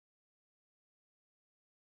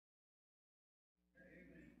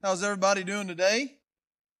How's everybody doing today?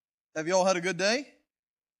 Have you all had a good day?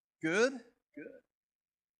 Good? Good.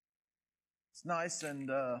 It's nice and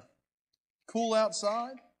cool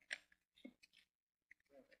outside.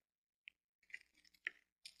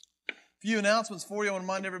 A few announcements for you. I want to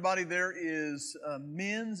remind everybody there is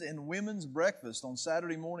men's and women's breakfast on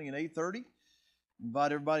Saturday morning at 8:30.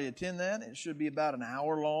 Invite everybody to attend that. It should be about an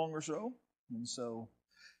hour long or so. And so,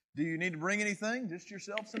 do you need to bring anything? Just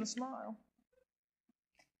yourselves and a smile.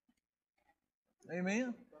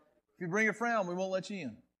 Amen. If you bring a frown, we won't let you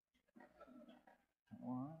in.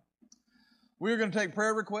 All right. We are going to take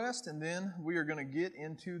prayer requests, and then we are going to get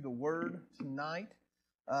into the Word tonight.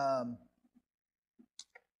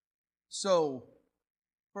 So,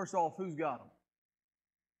 first off, who's got them?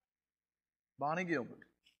 Bonnie Gilbert.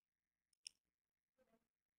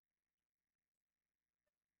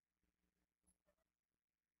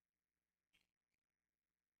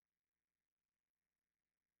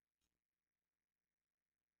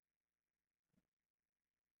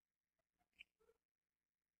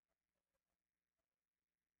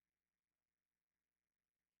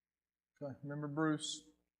 Okay. Remember Bruce?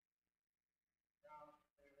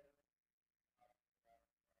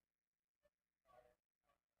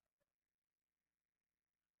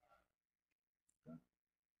 Okay.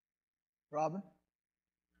 Robin?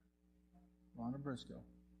 Rhonda Briscoe.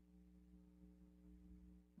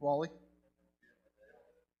 Wally?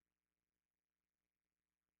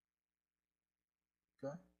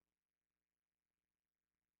 Okay.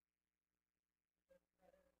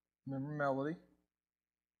 Remember Melody?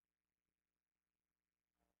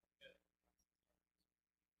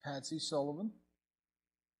 Patsy Sullivan.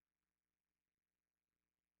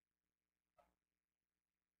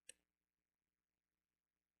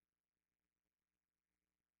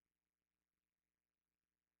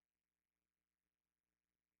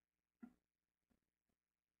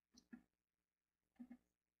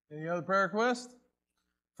 Any other prayer requests?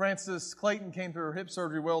 Frances Clayton came through her hip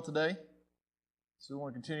surgery well today. So we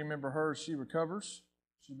want to continue to remember her as she recovers.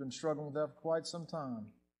 She's been struggling with that for quite some time.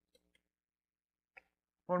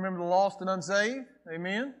 Want to remember the lost and unsaved?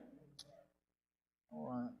 Amen? All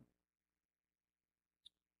right.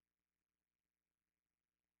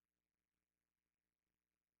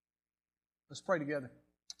 Let's pray together.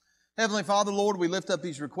 Heavenly Father, Lord, we lift up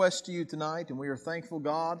these requests to you tonight, and we are thankful,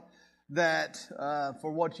 God, that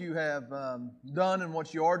for what you have done and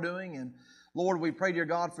what you are doing. And Lord, we pray, dear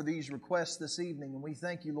God, for these requests this evening, and we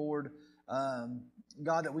thank you, Lord,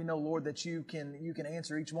 God, that we know, Lord, that you can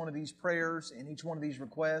answer each one of these prayers and each one of these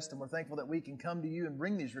requests, and we're thankful that we can come to you and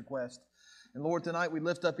bring these requests. And Lord, tonight we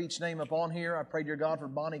lift up each name up on here. I pray, dear God, for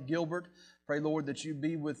Bonnie Gilbert. Pray, Lord, that you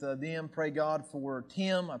be with them. Pray, God, for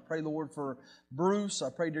Tim. I pray, Lord, for Bruce. I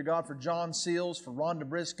pray, dear God, for John Seals, for Rhonda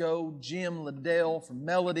Briscoe, Jim Liddell, for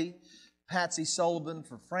Melody, Patsy Sullivan,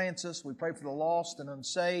 for Francis. We pray for the lost and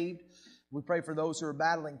unsaved. We pray for those who are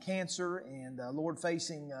battling cancer and, Lord,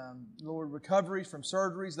 facing, Lord, recoveries from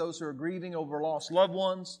surgeries, those who are grieving over lost loved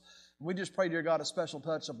ones. And we just pray, dear God, a special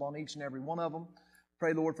touch upon each and every one of them.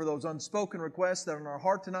 Pray, Lord, for those unspoken requests that are in our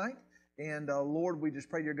heart tonight. And, Lord, we just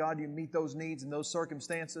pray, dear God, you meet those needs and those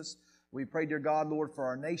circumstances. We pray, dear God, Lord, for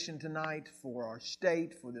our nation tonight, for our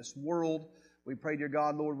state, for this world. We pray, dear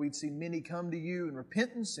God, Lord, we'd see many come to you in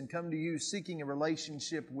repentance and come to you seeking a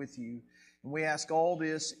relationship with you. And we ask all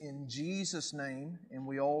this in Jesus' name, and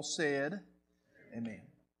we all said, Amen.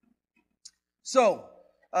 So,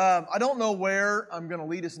 I don't know where I'm going to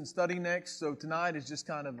lead us in study next, so tonight is just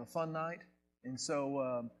kind of a fun night. And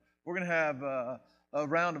so, we're going to have a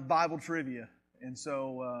round of Bible trivia. And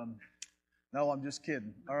so, no, I'm just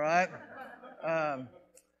kidding, all right? I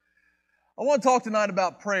want to talk tonight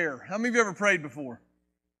about prayer. How many of you ever prayed before?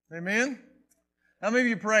 Amen? How many of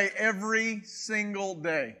you pray every single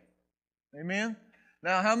day? Amen.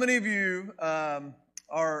 Now, how many of you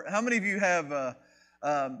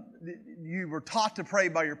you were taught to pray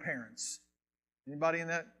by your parents? Anybody in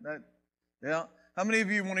that? Yeah. How many of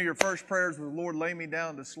you, one of your first prayers was, Lord, lay me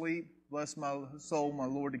down to sleep, bless my soul, my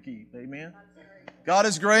Lord to keep? Amen. God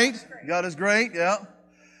is great. God is great. Yeah.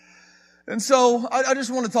 And so I just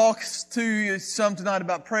want to talk to you some tonight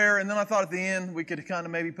about prayer, and then I thought at the end we could kind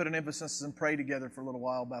of maybe put an emphasis and pray together for a little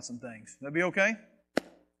while about some things. That'd be okay?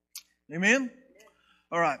 Amen?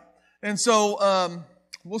 All right. And so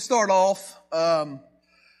we'll start off.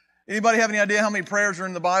 Anybody have any idea how many prayers are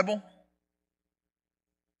in the Bible?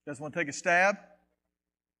 You guys want to take a stab?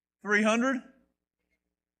 300?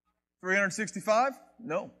 365?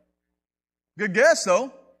 No. Good guess,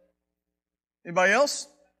 though. Anybody else?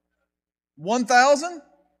 1,000?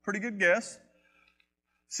 Pretty good guess.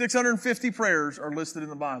 650 prayers are listed in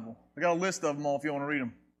the Bible. I got a list of them all if you want to read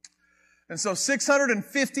them. And so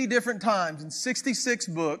 650 different times in 66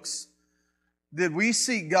 books did we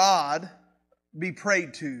see God be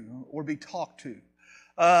prayed to or be talked to.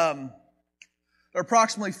 There are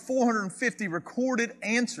approximately 450 recorded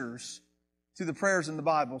answers to the prayers in the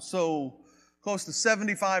Bible. So close to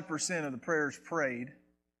 75% of the prayers prayed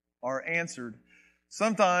are answered.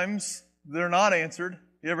 Sometimes they're not answered.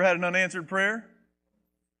 You ever had an unanswered prayer?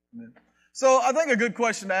 So I think a good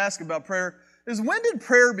question to ask about prayer is, when did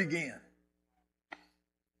prayer begin?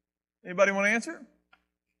 Anybody want to answer?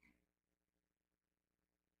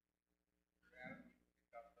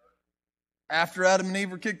 After Adam and Eve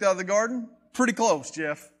were kicked out of the garden? Pretty close,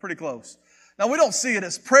 Jeff. Pretty close. Now, we don't see it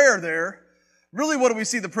as prayer there. Really, what do we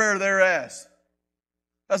see the prayer there as?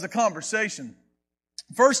 As a conversation.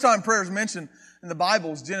 First time prayer is mentioned in the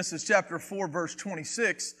Bible is Genesis chapter 4, verse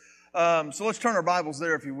 26. So let's turn our Bibles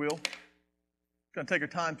there, if you will. Going to take our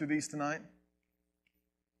time through these tonight.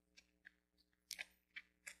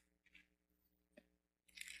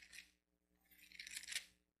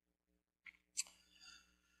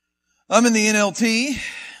 I'm in the NLT.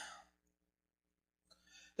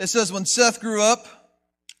 It says, when Seth grew up,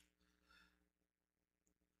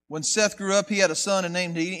 he had a son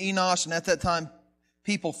named Enosh, and at that time,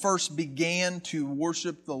 people first began to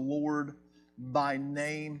worship the Lord by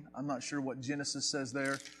name. I'm not sure what Genesis says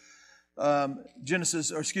there.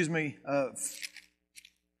 Genesis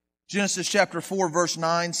chapter 4, verse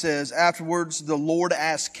 9 says, afterwards the Lord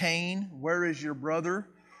asked Cain, where is your brother?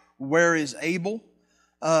 Where is Abel?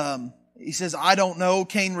 He says, I don't know.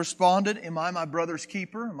 Cain responded, am I my brother's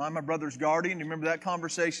keeper? Am I my brother's guardian? You remember that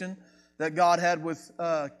conversation that God had with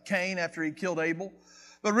Cain after he killed Abel?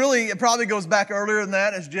 But really, it probably goes back earlier than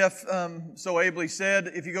that, as Jeff so ably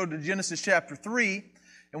said. If you go to Genesis chapter 3,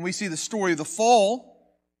 and we see the story of the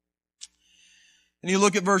fall, and you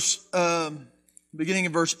look at beginning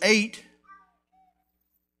in verse 8,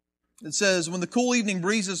 it says, when the cool evening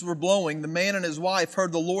breezes were blowing, the man and his wife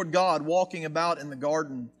heard the Lord God walking about in the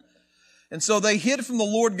garden. And so they hid from the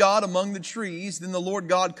Lord God among the trees. Then the Lord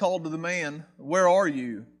God called to the man, where are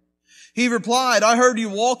you? He replied, I heard you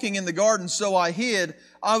walking in the garden, so I hid.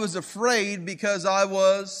 I was afraid because I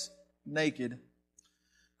was naked.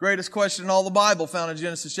 Greatest question in all the Bible, found in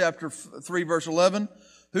Genesis chapter 3, verse 11.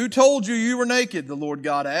 Who told you you were naked? The Lord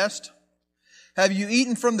God asked. Have you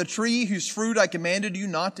eaten from the tree whose fruit I commanded you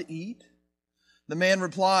not to eat? The man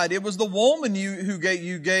replied, it was the woman who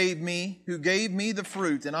gave me the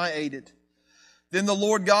fruit, and I ate it. Then the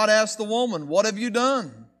Lord God asked the woman, what have you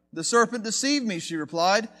done? The serpent deceived me, she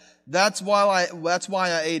replied. That's why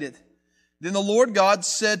I ate it. Then the Lord God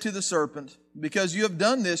said to the serpent, because you have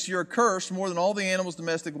done this, you're cursed more than all the animals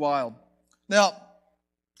domestic wild. Now,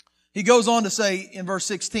 he goes on to say in verse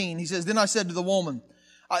 16, he says, Then he said to the woman,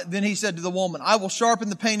 I will sharpen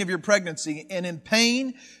the pain of your pregnancy, and in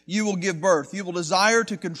pain you will give birth. You will desire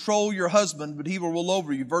to control your husband, but he will rule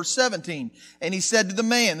over you. Verse 17, and he said to the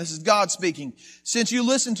man, this is God speaking, since you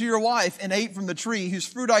listened to your wife and ate from the tree whose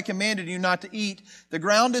fruit I commanded you not to eat, the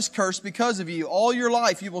ground is cursed because of you. All your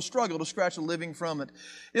life you will struggle to scratch a living from it.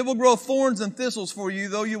 It will grow thorns and thistles for you,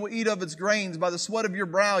 though you will eat of its grains. By the sweat of your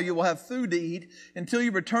brow you will have food to eat until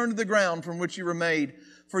you return to the ground from which you were made.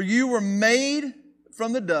 For you were made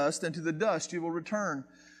from the dust, and to the dust you will return.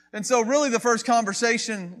 And so really the first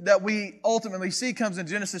conversation that we ultimately see comes in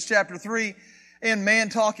Genesis chapter 3, and man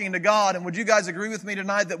talking to God. And would you guys agree with me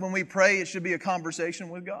tonight that when we pray, it should be a conversation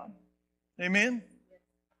with God? Amen?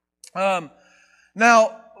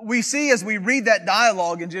 Now, we see as we read that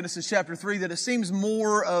dialogue in Genesis chapter 3 that it seems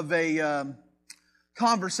more of a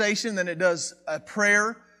conversation than it does a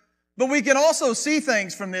prayer. But we can also see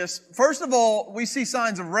things from this. First of all, we see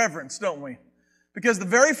signs of reverence, don't we? Because the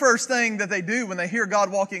very first thing that they do when they hear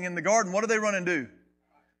God walking in the garden, what do they run and do?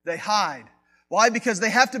 They hide. Why? Because they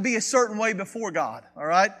have to be a certain way before God. All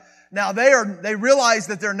right? Now they realize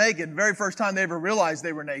that they're naked. The very first time they ever realized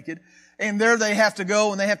they were naked. And there they have to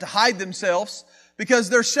go and they have to hide themselves because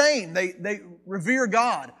they're shamed. They revere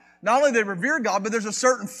God. Not only do they revere God, but there's a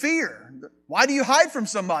certain fear. Why do you hide from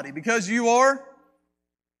somebody? Because you are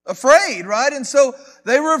afraid, right? And so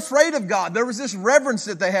they were afraid of God. There was this reverence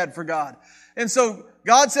that they had for God. And so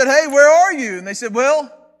God said, hey, where are you? And they said,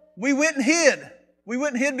 well, we went and hid. We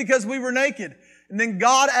went and hid because we were naked. And then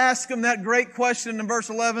God asked them that great question in verse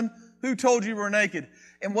 11, who told you we were naked?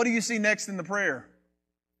 And what do you see next in the prayer?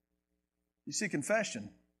 You see confession.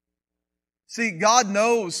 See, God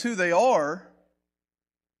knows who they are.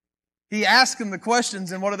 He asks them the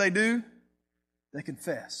questions, and what do? They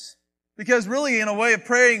confess. Because really, in a way of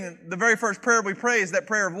praying, the very first prayer we pray is that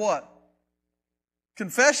prayer of what?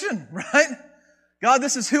 Confession, right? God,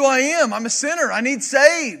 this is who I am. I'm a sinner. I need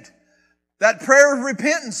saved. That prayer of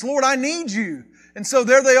repentance. Lord, I need you. And so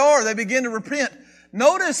there they are. They begin to repent.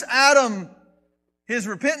 Notice Adam, his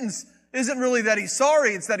repentance isn't really that he's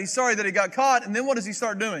sorry. It's that he's sorry that he got caught. And then what does he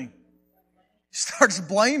start doing? He starts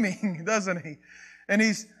blaming, doesn't he? And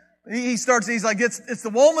he's like, it's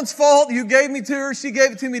the woman's fault. You gave me to her. She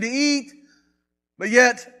gave it to me to eat. But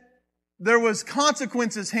yet, there was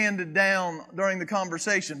consequences handed down during the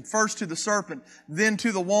conversation. First to the serpent, then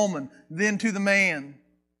to the woman, then to the man.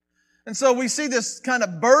 And so we see this kind of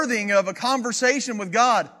birthing of a conversation with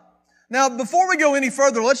God. Now, before we go any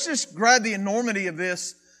further, let's just grab the enormity of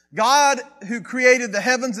this. God, who created the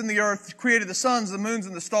heavens and the earth, created the suns, the moons,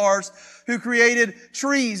 and the stars, who created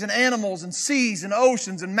trees and animals and seas and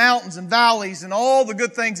oceans and mountains and valleys and all the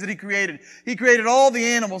good things that He created. He created all the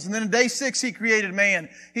animals, and then in day 6 He created man.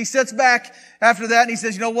 He sits back after that and He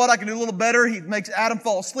says, you know what, I can do a little better. He makes Adam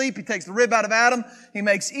fall asleep. He takes the rib out of Adam. He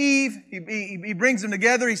makes Eve. He brings them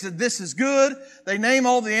together. He said, this is good. They name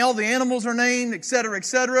all the animals are named, etc.,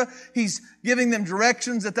 etc. He's giving them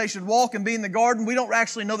directions that they should walk and be in the garden. We don't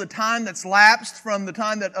actually know the time that's lapsed from the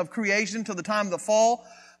time of creation to the time of the fall.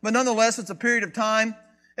 But nonetheless, it's a period of time.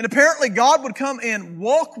 And apparently God would come and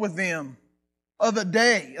walk with them of a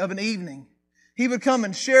day, of an evening. He would come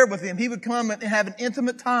and share with them. He would come and have an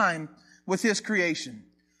intimate time with His creation.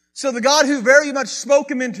 So the God who very much spoke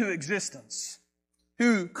him into existence,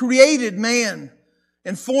 who created man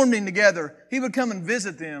and formed him together, He would come and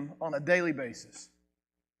visit them on a daily basis.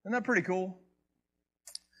 Isn't that pretty cool?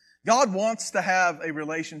 God wants to have a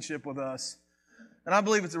relationship with us. And I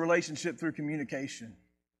believe it's a relationship through communication.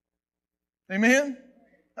 Amen?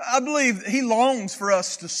 I believe He longs for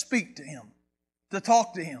us to speak to Him, to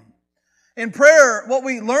talk to Him. In prayer, what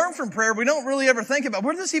we learn from prayer, we don't really ever think about.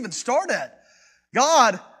 Where does this even start at?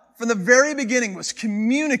 God, from the very beginning, was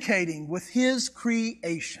communicating with His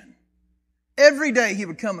creation. Every day He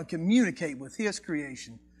would come and communicate with His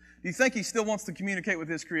creation. Do you think He still wants to communicate with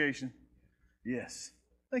His creation? Yes,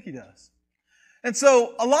 I think He does. And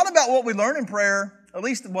so, a lot about what we learn in prayer, at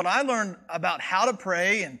least what I learned about how to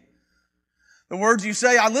pray and the words you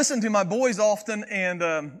say, I listen to my boys often,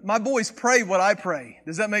 and my boys pray what I pray.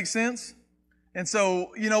 Does that make sense? And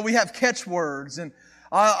so, we have catchwords, and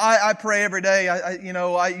I pray every day.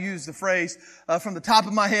 I use the phrase, from the top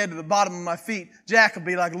of my head to the bottom of my feet. Jack will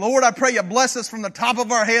be like, Lord, I pray You bless us from the top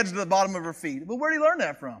of our heads to the bottom of our feet. But where did he learn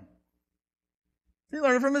that from? He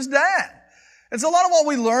learned it from his dad. And so a lot of what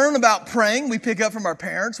we learn about praying, we pick up from our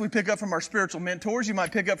parents, we pick up from our spiritual mentors, you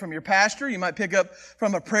might pick up from your pastor, you might pick up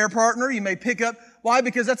from a prayer partner, you may pick up, why?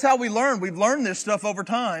 Because that's how we learn. We've learned this stuff over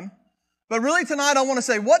time. But really tonight I want to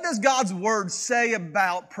say, what does God's Word say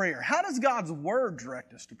about prayer? How does God's Word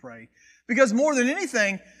direct us to pray? Because more than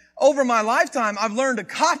anything, over my lifetime, I've learned to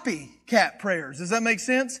copycat prayers. Does that make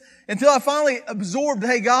sense? Until I finally absorbed,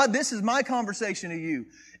 hey God, this is my conversation to You.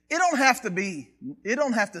 It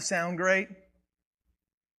don't have to sound great.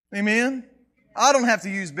 Amen? I don't have to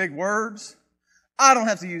use big words. I don't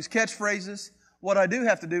have to use catchphrases. What I do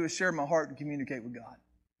have to do is share my heart and communicate with God.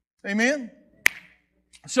 Amen?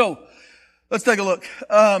 So, let's take a look.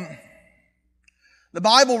 The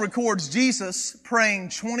Bible records Jesus praying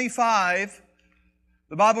 25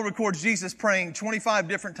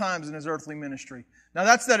 different times in His earthly ministry. Now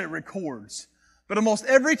that's that it records. But almost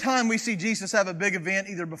every time we see Jesus have a big event,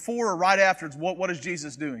 either before or right afterwards, what is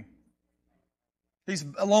Jesus doing? He's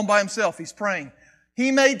alone by Himself. He's praying.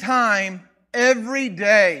 He made time every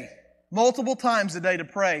day, multiple times a day to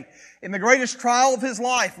pray. In the greatest trial of His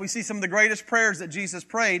life, we see some of the greatest prayers that Jesus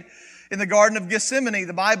prayed. In the Garden of Gethsemane,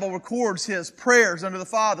 the Bible records His prayers unto the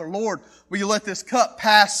Father. Lord, will You let this cup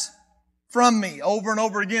pass from me? Over and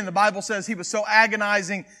over again, the Bible says He was so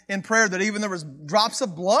agonizing in prayer that even there was drops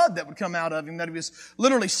of blood that would come out of Him, that He was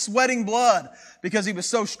literally sweating blood because He was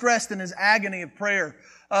so stressed in His agony of prayer.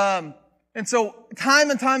 And so, time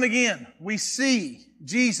and time again, we see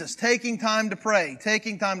Jesus taking time to pray.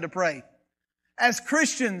 As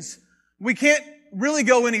Christians, we can't really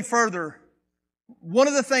go any further. One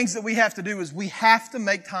of the things that we have to do is we have to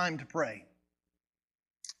make time to pray.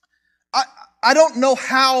 I don't know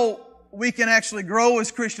how we can actually grow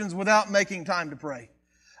as Christians without making time to pray.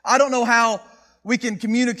 I don't know how we can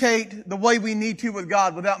communicate the way we need to with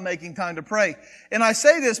God without making time to pray. And I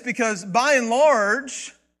say this because, by and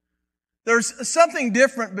large, there's something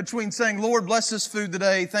different between saying, Lord, bless this food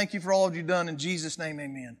today. Thank You for all You've done. In Jesus' name,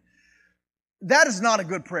 amen. That is not a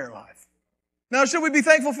good prayer life. Now, should we be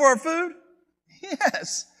thankful for our food?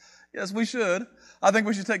 Yes. Yes, we should. I think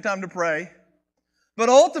we should take time to pray. But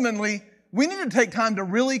ultimately, we need to take time to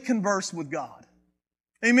really converse with God.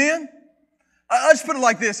 Amen? I just put it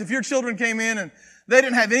like this. If your children came in and they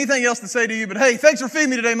didn't have anything else to say to you, but hey, thanks for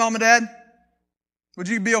feeding me today, Mom and Dad. Would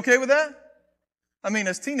you be okay with that? I mean,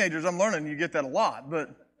 as teenagers, I'm learning you get that a lot, but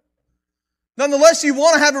nonetheless, you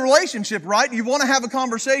want to have a relationship, right? You want to have a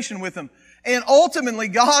conversation with Him. And ultimately,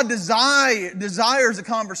 God desires a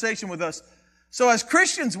conversation with us. So as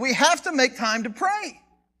Christians, we have to make time to pray.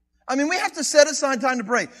 I mean, we have to set aside time to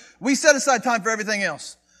pray. We set aside time for everything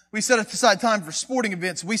else. We set aside time for sporting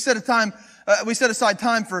events. We set aside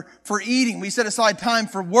time for eating. We set aside time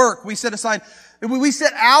for work. We set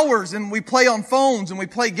hours and we play on phones and we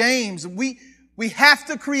play games. We have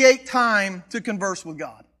to create time to converse with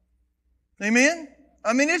God. Amen?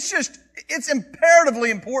 I mean, it's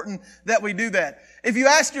imperatively important that we do that. If you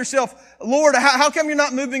ask yourself, Lord, how come you're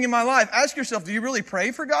not moving in my life? Ask yourself, do you really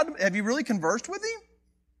pray for God? Have you really conversed with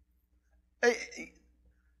Him?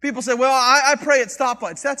 People say, well, I pray at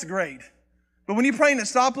stoplights. That's great. But when you're praying at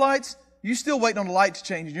stoplights, you're still waiting on the light to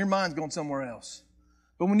change and your mind's going somewhere else.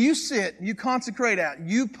 But when you sit, you consecrate out,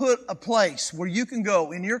 you put a place where you can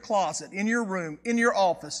go in your closet, in your room, in your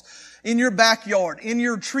office, in your backyard, in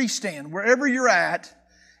your tree stand, wherever you're at,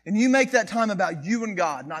 and you make that time about you and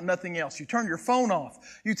God, not nothing else. You turn your phone off.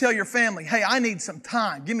 You tell your family, hey, I need some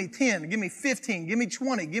time. Give me 10, give me 15, give me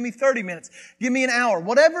 20, give me 30 minutes, give me an hour.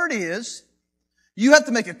 Whatever it is, you have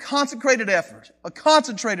to make a concentrated effort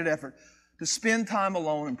to spend time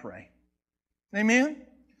alone and pray. Amen?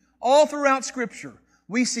 All throughout Scripture,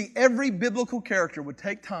 we see every biblical character would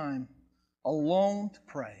take time alone to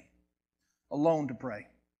pray. Alone to pray.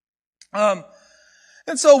 And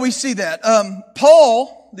so we see that.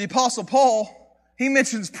 Paul, the Apostle Paul, he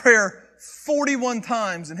mentions prayer 41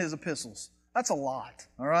 times in his epistles. That's a lot,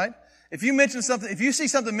 all right? If you see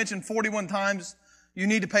something mentioned 41 times, you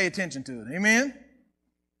need to pay attention to it. Amen?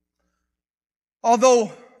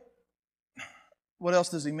 Although, what else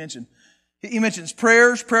does he mention? He mentions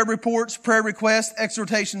prayers, prayer reports, prayer requests,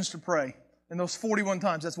 exhortations to pray. And those 41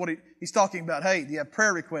 times, that's what he's talking about. Hey, do you have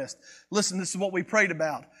prayer requests? Listen, this is what we prayed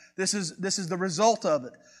about. This is the result of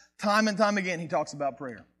it. Time and time again, he talks about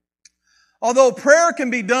prayer. Although prayer can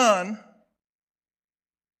be done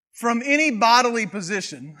from any bodily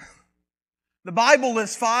position, the Bible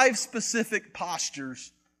lists 5 specific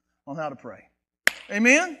postures on how to pray.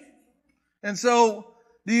 Amen? And so,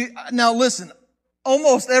 now listen,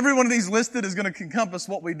 almost every one of these listed is going to encompass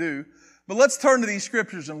what we do. But let's turn to these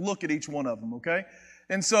scriptures and look at each one of them, okay?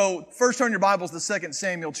 And so, first turn your Bibles to 2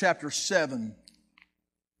 Samuel chapter 7.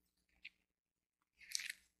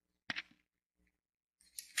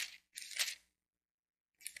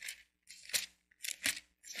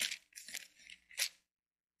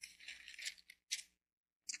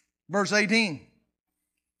 Verse 18.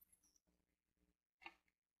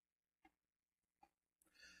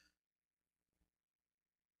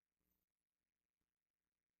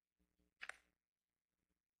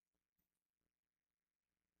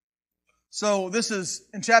 So this is,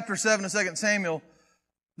 in chapter 7 of 2 Samuel,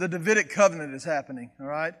 the Davidic covenant is happening, all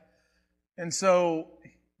right? And so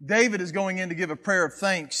David is going in to give a prayer of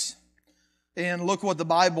thanks. And look what the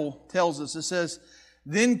Bible tells us. It says,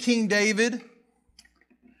 then King David,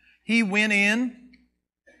 he went in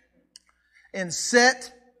and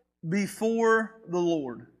sat before the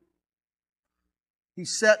Lord. He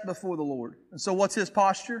sat before the Lord. And so what's his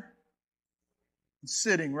posture?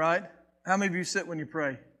 Sitting, right? How many of you sit when you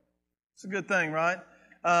pray? It's a good thing, right?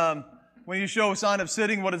 When you show a sign of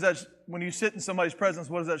sitting, what is that? When you sit in somebody's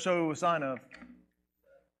presence, what does that show a sign of?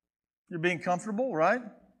 You're being comfortable, right?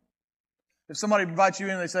 If somebody invites you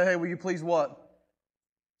in and they say, hey, will you please what?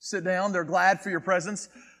 Sit down. They're glad for your presence.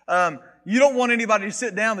 You don't want anybody to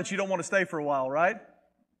sit down that you don't want to stay for a while, right?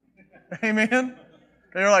 Amen?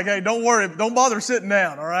 They're like, hey, don't worry. Don't bother sitting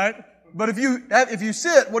down, all right? But if you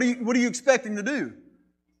sit, what are you expecting to do?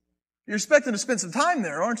 You're expecting to spend some time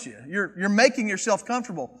there, aren't you? You're making yourself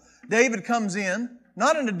comfortable. David comes in,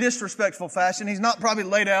 not in a disrespectful fashion. He's not probably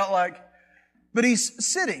laid out but he's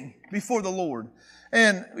sitting before the Lord.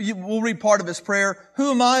 And we'll read part of his prayer.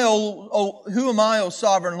 Who am I, O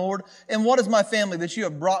sovereign Lord? And what is my family that you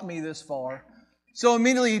have brought me this far? So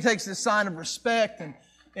immediately he takes this sign of respect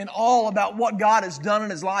and all about what God has done in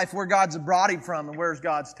his life, where God's brought him from and where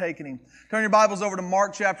God's taken him. Turn your Bibles over to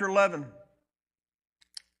Mark chapter 11.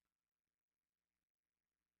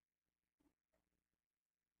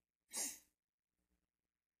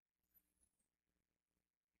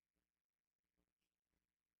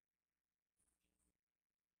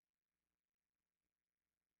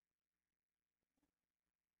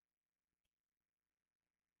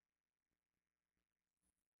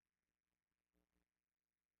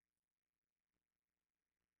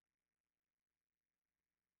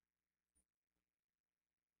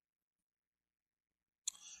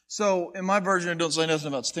 So, in my version, it don't say nothing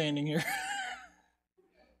about standing here.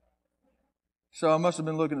 So I must have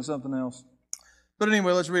been looking at something else. But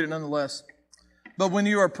anyway, let's read it nonetheless. But when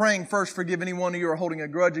you are praying, first forgive anyone who you are holding a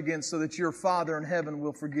grudge against, so that your Father in heaven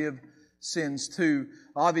will forgive sins too.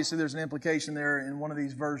 Obviously, there's an implication there in one of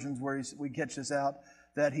these versions where we catch this out,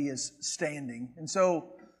 that he is standing. And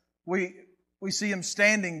so we see him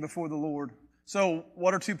standing before the Lord. So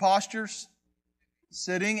what are two postures?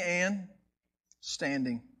 Sitting and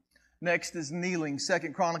standing. Next is kneeling.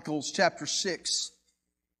 2 Chronicles chapter 6.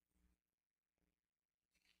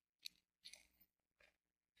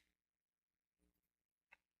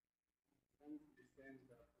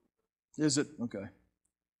 Is it? Okay.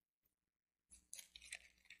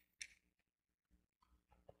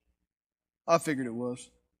 I figured it was.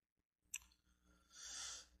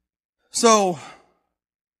 So,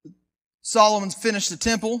 Solomon's finished the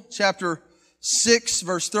temple, chapter 6,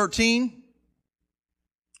 verse 13.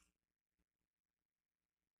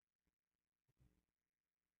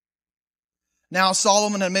 Now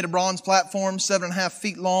Solomon had made a bronze platform, 7.5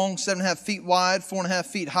 feet long, 7.5 feet wide, 4.5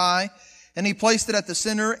 feet high, and he placed it at the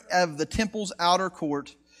center of the temple's outer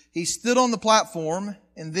court. He stood on the platform,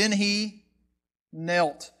 and then he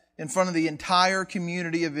knelt in front of the entire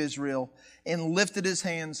community of Israel and lifted his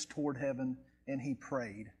hands toward heaven, and he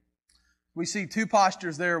prayed. We see two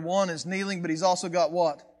postures there. One is kneeling, but he's also got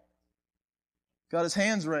what? Got his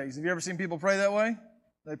hands raised. Have you ever seen people pray that way?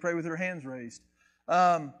 They pray with their hands raised.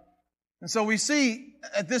 And so we see,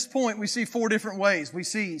 at this point, we see four different ways. We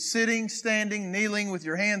see sitting, standing, kneeling with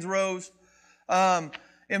your hands raised.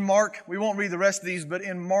 In Mark, we won't read the rest of these, but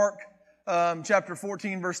in Mark chapter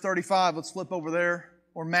 14, verse 35, let's flip over there.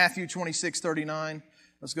 Or Matthew 26, 39.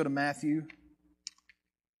 Let's go to Matthew.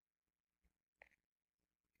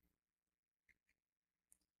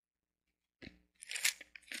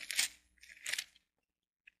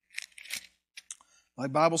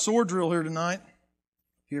 Like Bible sword drill here tonight.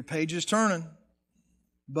 Hear pages turning.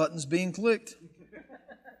 Buttons being clicked.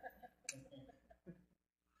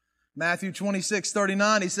 Matthew 26,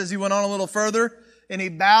 39, he says he went on a little further and he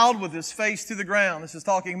bowed with his face to the ground. This is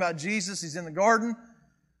talking about Jesus. He's in the garden.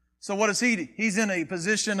 So what is he? He's in a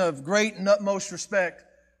position of great and utmost respect.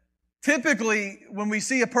 Typically, when we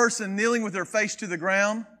see a person kneeling with their face to the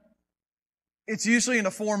ground, it's usually in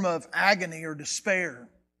a form of agony or despair,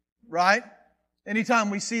 right?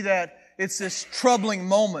 Anytime we see that, it's this troubling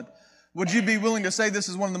moment. Would you be willing to say this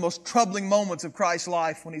is one of the most troubling moments of Christ's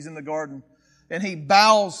life when He's in the garden? And He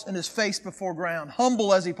bows in His face before ground,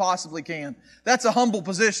 humble as He possibly can. That's a humble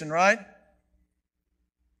position, right?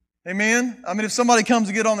 Amen? I mean, if somebody comes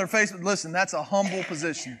to get on their face, listen, that's a humble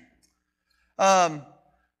position. And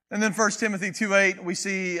then 1 Timothy 2:8, we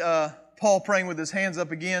see Paul praying with his hands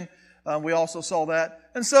up again. We also saw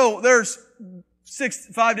that. And so there's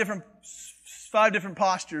five different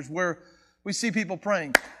postures where we see people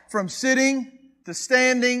praying. From sitting to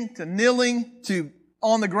standing to kneeling to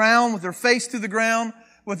on the ground with their face to the ground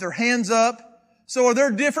with their hands up. So are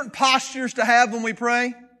there different postures to have when we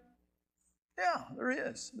pray? Yeah, there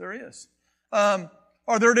is. There is. Are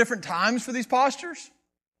there different times for these postures?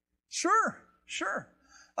 Sure.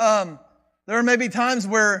 There may be times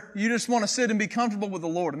where you just want to sit and be comfortable with the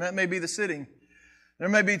Lord, and that may be the sitting. There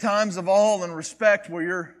may be times of awe and respect where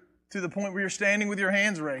you're to the point where you're standing with your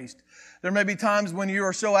hands raised. There may be times when you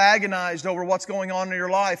are so agonized over what's going on in your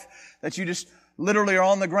life that you just literally are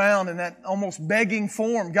on the ground in that almost begging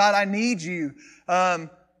form. God, I need you.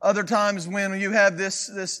 Other times when you have this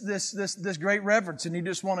great reverence and you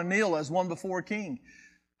just want to kneel as one before a king.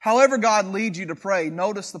 However God leads you to pray,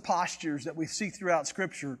 notice the postures that we see throughout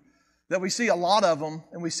Scripture, that we see a lot of them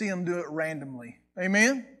and we see them do it randomly.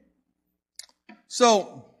 Amen?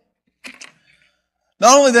 So,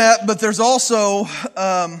 not only that, but there's also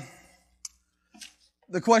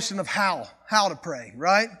the question of how to pray,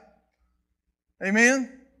 right?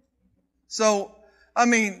 Amen? So, I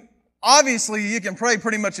mean, obviously you can pray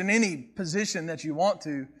pretty much in any position that you want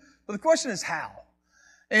to, but the question is how.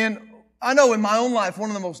 And I know in my own life, one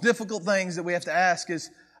of the most difficult things that we have to ask is,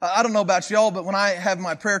 I don't know about y'all, but when I have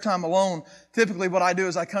my prayer time alone, typically what I do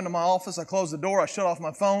is I come to my office, I close the door, I shut off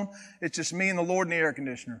my phone. It's just me and the Lord and the air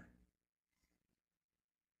conditioner.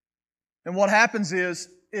 And what happens is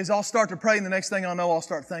I'll start to pray and the next thing I know, I'll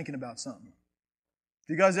start thinking about something.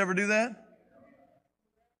 Do you guys ever do that?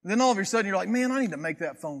 And then all of a sudden you're like, man, I need to make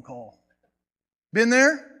that phone call. Been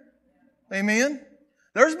there? Amen?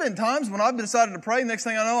 There's been times when I've decided to pray, next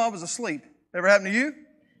thing I know, I was asleep. Ever happened to you?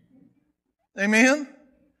 Amen?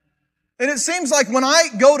 And it seems like when I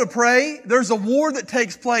go to pray, there's a war that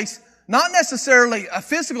takes place, not necessarily a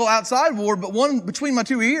physical outside war, but one between my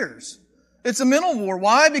two ears. It's a mental war.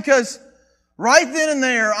 Why? Because Right then and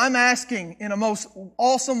there, I'm asking in a most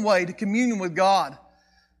awesome way to communion with God.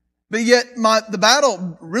 But yet, the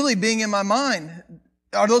battle really being in my mind,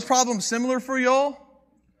 are those problems similar for y'all?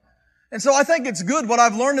 And so I think it's good. What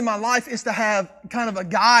I've learned in my life is to have kind of a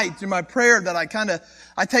guide through my prayer that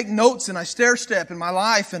I take notes and I stair step in my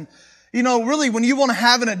life. And, really when you want to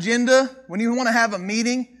have an agenda, when you want to have a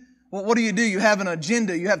meeting, well, what do? You have an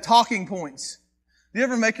agenda. You have talking points. Do you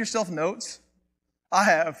ever make yourself notes? I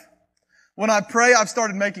have. When I pray, I've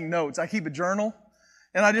started making notes. I keep a journal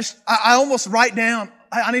and I almost write down,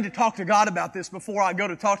 I need to talk to God about this before I go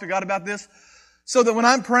to talk to God about this. So that when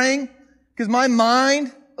I'm praying, because my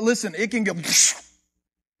mind, listen, it can go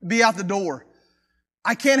be out the door.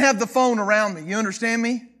 I can't have the phone around me. You understand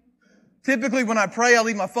me? Typically when I pray, I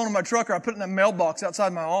leave my phone in my truck or I put it in the mailbox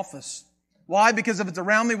outside my office. Why? Because if it's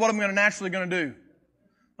around me, what am I naturally going to do?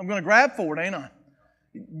 I'm going to grab for it, ain't I?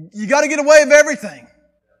 You got to get away of everything.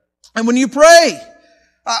 And when you pray,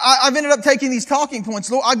 I've ended up taking these talking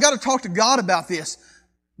points. Lord, I've got to talk to God about this.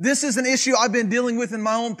 This is an issue I've been dealing with in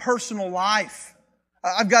my own personal life.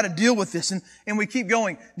 I've got to deal with this. And we keep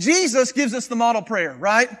going. Jesus gives us the model prayer,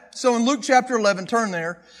 right? So in Luke chapter 11, turn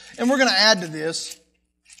there, and we're going to add to this.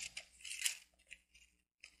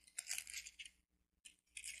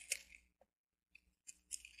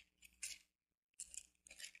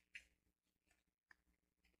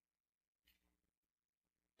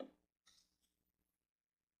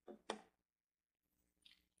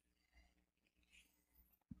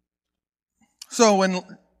 So in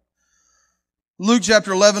Luke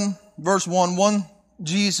chapter 11, verse 1, once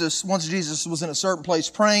Jesus was in a certain place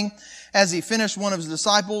praying, as he finished, one of his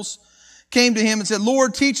disciples came to him and said,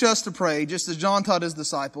 Lord, teach us to pray, just as John taught his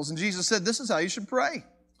disciples. And Jesus said, this is how you should pray.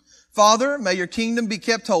 Father, may your kingdom be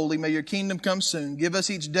kept holy. May your kingdom come soon. Give us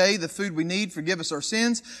each day the food we need. Forgive us our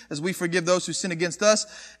sins as we forgive those who sin against us.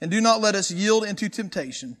 And do not let us yield into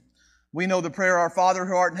temptation. We know the prayer, Our Father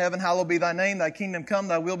who art in heaven, hallowed be thy name. Thy kingdom come,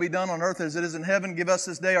 thy will be done on earth as it is in heaven. Give us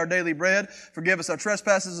this day our daily bread. Forgive us our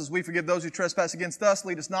trespasses as we forgive those who trespass against us.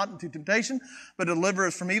 Lead us not into temptation, but deliver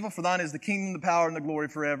us from evil. For thine is the kingdom, the power, and the glory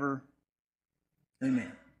forever.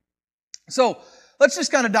 Amen. So, let's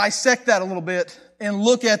just kind of dissect that a little bit and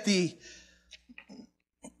look at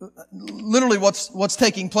literally what's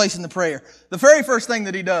taking place in the prayer. The very first thing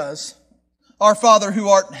that he does, Our Father who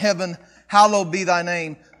art in heaven, hallowed be thy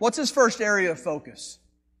name. What's his first area of focus?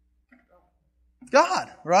 God,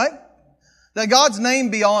 right? That God's name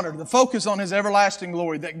be honored. The focus on his everlasting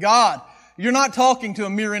glory. That God, you're not talking to a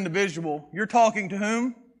mere individual. You're talking to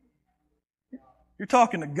whom? You're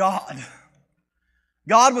talking to God.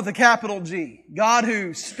 God with a capital G. God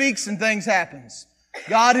who speaks and things happens.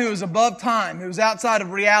 God who is above time, who's outside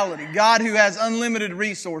of reality. God who has unlimited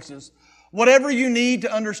resources. Whatever you need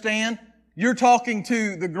to understand, you're talking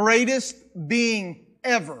to the greatest being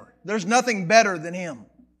ever. There's nothing better than Him.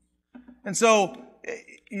 And so,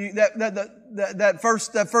 that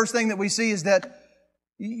first thing that we see is that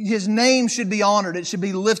His name should be honored. It should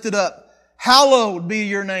be lifted up. Hallowed be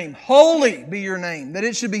your name. Holy be your name. That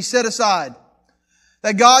it should be set aside.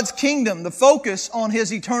 That God's kingdom, the focus on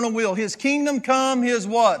His eternal will. His kingdom come, His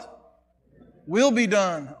what? Will be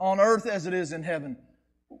done on earth as it is in heaven.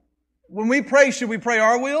 When we pray, should we pray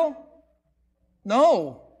our will?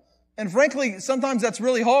 No. And frankly, sometimes that's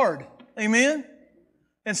really hard. Amen?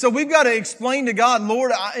 And so we've got to explain to God,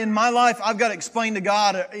 Lord, in my life, I've got to explain to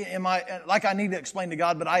God, like I need to explain to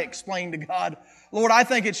God, but I explain to God, Lord, I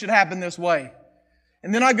think it should happen this way.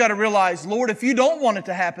 And then I've got to realize, Lord, if you don't want it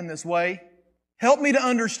to happen this way, help me to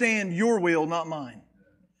understand your will, not mine.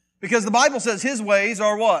 Because the Bible says His ways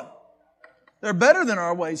are what? They're better than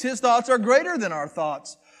our ways. His thoughts are greater than our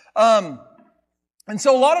thoughts. And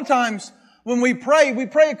so a lot of times, when we pray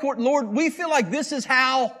according, Lord, we feel like this is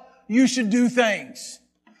how you should do things.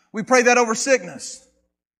 We pray that over sickness.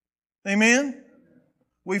 Amen?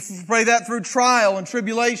 We pray that through trial and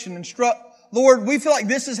tribulation and Lord, we feel like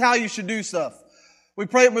this is how you should do stuff. We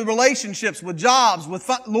pray it with relationships, with jobs, with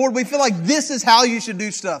Lord, we feel like this is how you should do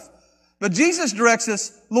stuff. But Jesus directs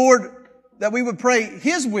us, Lord, that we would pray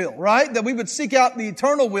His will, right? That we would seek out the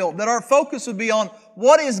eternal will. That our focus would be on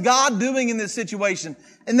what is God doing in this situation.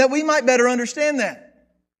 And that we might better understand that.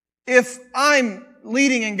 If I'm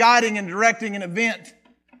leading and guiding and directing an event,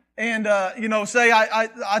 and, say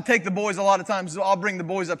I take the boys a lot of times, I'll bring the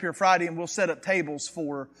boys up here Friday and we'll set up tables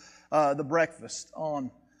for the breakfast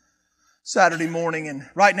on Saturday morning. And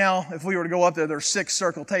right now, if we were to go up there, there's 6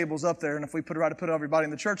 circle tables up there. And if we try to put everybody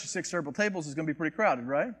in the church at 6 circle tables, it's going to be pretty crowded,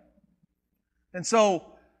 right? And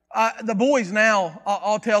so, The boys now,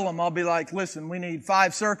 I'll tell them, I'll be like, listen, we need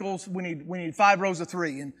 5 circles, we need 5 rows of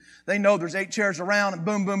 3. And they know there's 8 chairs around, and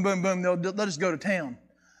boom, boom, boom, boom, they'll let us go to town.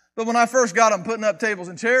 But when I first got them putting up tables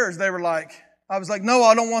and chairs, they were like, I was like, no,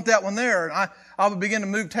 I don't want that one there. And I would begin to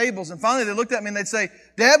move tables. And finally they looked at me and they'd say,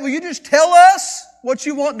 Dad, will you just tell us what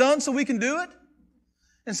you want done so we can do it?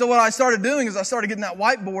 And so what I started doing is I started getting that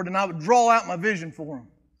whiteboard and I would draw out my vision for them.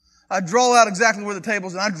 I'd draw out exactly where the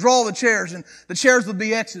tables, and I'd draw the chairs, and the chairs would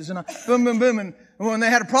be X's, and boom, boom, boom. And when they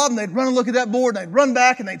had a problem, they'd run and look at that board, and they'd run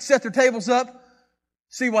back, and they'd set their tables up.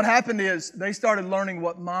 See, what happened is they started learning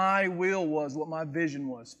what my will was, what my vision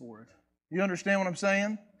was for it. You understand what I'm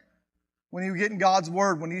saying? When you get in God's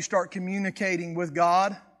Word, when you start communicating with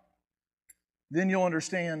God, then you'll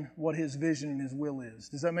understand what His vision and His will is.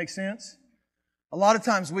 Does that make sense? A lot of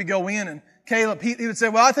times we go in and Caleb, he would say,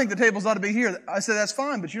 well, I think the tables ought to be here. I said, that's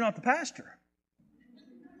fine, but you're not the pastor.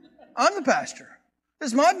 I'm the pastor. This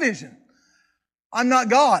is my vision. I'm not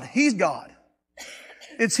God. He's God.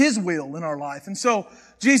 It's His will in our life. And so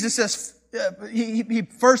Jesus says, he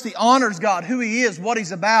honors God, who He is, what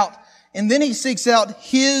He's about, and then He seeks out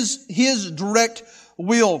His direct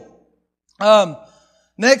will.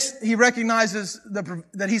 Next, He recognizes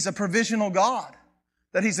that He's a provisional God.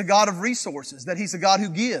 That He's a God of resources, that He's a God who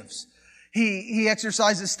gives. He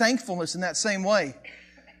exercises thankfulness in that same way.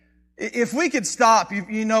 If we could stop,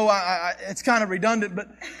 it's kind of redundant,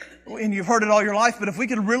 and you've heard it all your life, but if we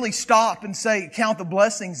could really stop and count the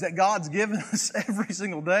blessings that God's given us every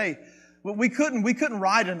single day, we couldn't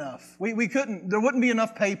write enough. There wouldn't be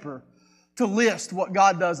enough paper to list what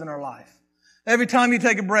God does in our life. Every time you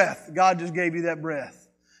take a breath, God just gave you that breath.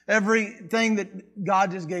 Everything that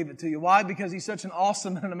God just gave it to you. Why? Because He's such an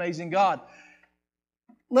awesome and amazing God.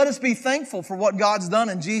 Let us be thankful for what God's done,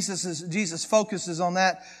 and Jesus focuses on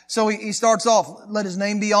that. So he starts off, let His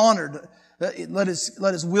name be honored. Let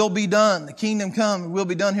His will be done. The kingdom come, and will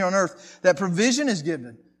be done here on earth. That provision is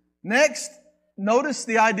given. Next, notice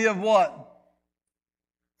the idea of what?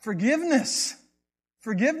 Forgiveness.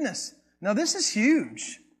 Forgiveness. Now this is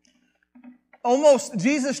huge.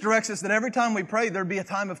 Jesus directs us that every time we pray, there be a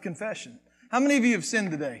time of confession. How many of you have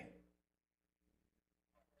sinned today?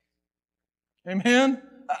 Amen?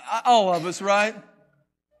 All of us, right?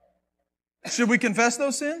 Should we confess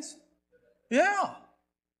those sins? Yeah.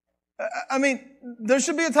 I mean, there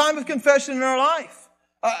should be a time of confession in our life.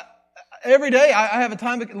 Every day I have a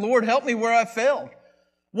time of, Lord, help me where I've failed.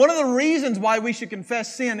 One of the reasons why we should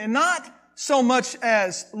confess sin, and not so much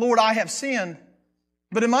as, Lord, I have sinned,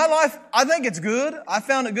 but in my life, I think it's good. I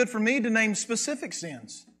found it good for me to name specific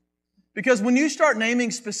sins. Because when you start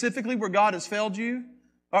naming specifically where God has failed you,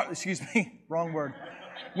 wrong word.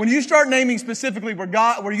 When you start naming specifically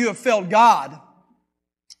where you have failed God,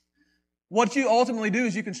 what you ultimately do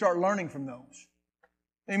is you can start learning from those.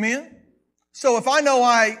 Amen? So if I know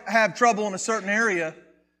I have trouble in a certain area,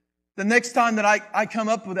 the next time that I come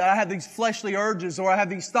up with it, I have these fleshly urges, or I have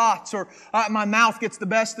these thoughts, or my mouth gets the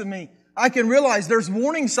best of me, I can realize there's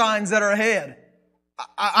warning signs that are ahead.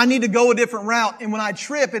 I need to go a different route. And when I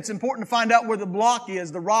trip, it's important to find out where the block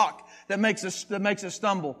is, the rock that makes us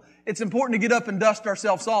stumble. It's important to get up and dust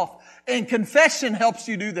ourselves off. And confession helps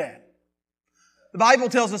you do that. The Bible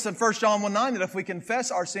tells us in 1 John 1:9 that if we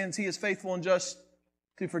confess our sins, He is faithful and just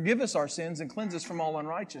to forgive us our sins and cleanse us from all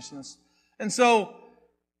unrighteousness. And so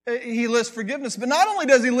He lists forgiveness. But not only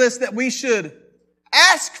does He list that we should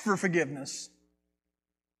ask for forgiveness,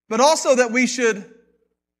 but also that we should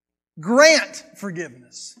grant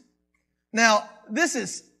forgiveness. Now,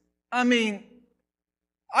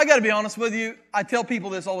 I got to be honest with you. I tell people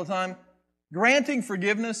this all the time. Granting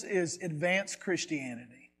forgiveness is advanced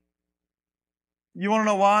Christianity. You want to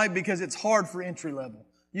know why? Because it's hard for entry level.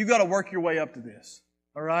 You've got to work your way up to this.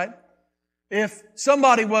 All right? If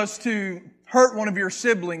somebody was to hurt one of your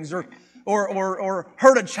siblings or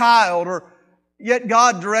hurt a child, yet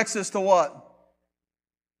God directs us to what?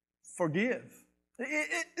 Forgive.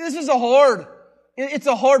 This is it's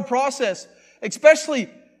a hard process, especially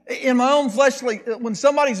in my own fleshly. When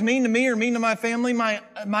somebody's mean to me or mean to my family, my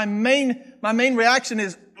main reaction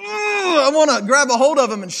is, I want to grab a hold of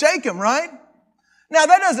them and shake them, right? Now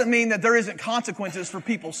that doesn't mean that there isn't consequences for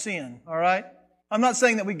people's sin, all right? I'm not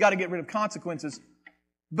saying that we've got to get rid of consequences,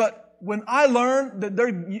 but when I learned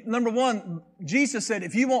that number one, Jesus said,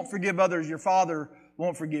 if you won't forgive others, your Father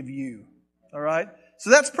won't forgive you, all right? So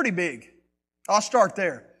that's pretty big. I'll start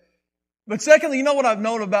there. But secondly, you know what I've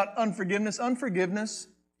known about unforgiveness? Unforgiveness,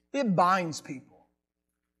 it binds people.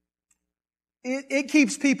 It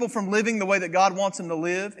keeps people from living the way that God wants them to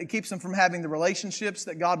live. It keeps them from having the relationships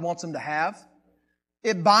that God wants them to have.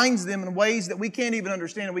 It binds them in ways that we can't even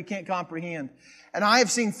understand and we can't comprehend. And I have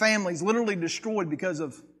seen families literally destroyed because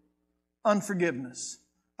of unforgiveness.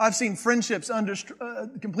 I've seen friendships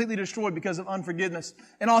completely destroyed because of unforgiveness.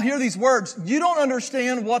 And I'll hear these words, "You don't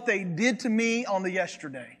understand what they did to me on the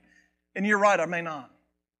yesterday." And you're right, I may not.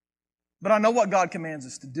 But I know what God commands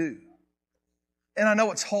us to do. And I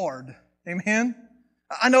know it's hard. Amen?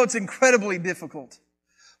 I know it's incredibly difficult.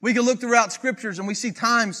 We can look throughout Scriptures and we see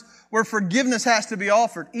times where forgiveness has to be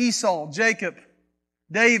offered. Esau, Jacob,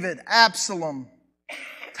 David, Absalom.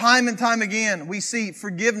 Time and time again, we see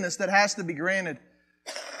forgiveness that has to be granted.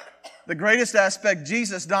 The greatest aspect,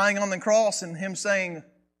 Jesus dying on the cross and Him saying,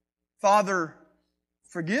 "Father,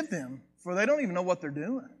 forgive them, for they don't even know what they're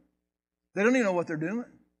doing." They don't even know what they're doing.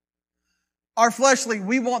 Our fleshly,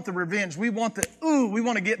 we want the revenge. We want we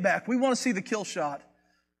want to get back. We want to see the kill shot.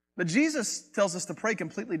 But Jesus tells us to pray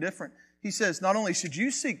completely different. He says, not only should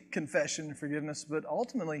you seek confession and forgiveness, but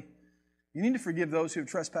ultimately, you need to forgive those who have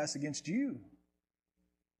trespassed against you.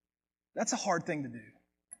 That's a hard thing to do.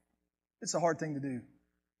 It's a hard thing to do.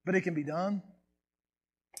 But it can be done.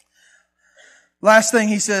 Last thing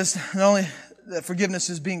he says, not only that forgiveness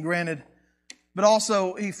is being granted, but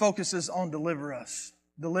also he focuses on deliverance.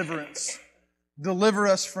 Deliver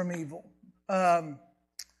us from evil.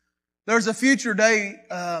 There's a future day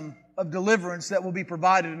of deliverance that will be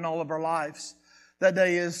provided in all of our lives. That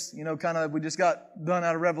day is, we just got done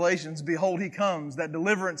out of Revelations. Behold, He comes. That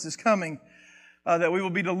deliverance is coming. That we will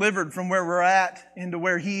be delivered from where we're at into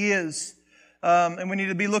where He is. And we need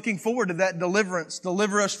to be looking forward to that deliverance.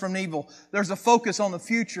 Deliver us from evil. There's a focus on the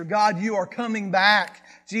future. God, You are coming back.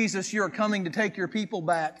 Jesus, You are coming to take Your people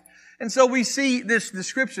back. And so we see this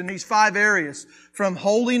description, these 5 areas, from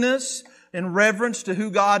holiness and reverence to who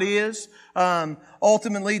God is,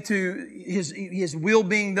 ultimately to His will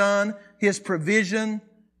being done, His provision,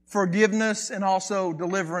 forgiveness, and also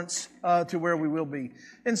deliverance to where we will be.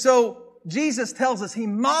 And so Jesus tells us, He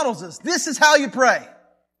models us. This is how you pray.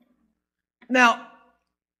 Now,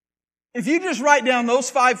 if you just write down those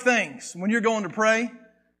 5 things when you're going to pray,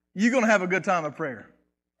 you're going to have a good time of prayer.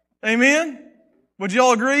 Amen? Would you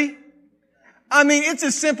all agree? I mean, it's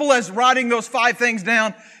as simple as writing those 5 things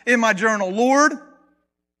down in my journal. Lord,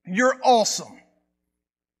 You're awesome.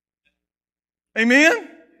 Amen?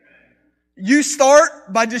 You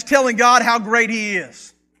start by just telling God how great He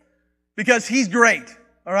is. Because He's great.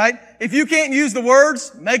 All right? If you can't use the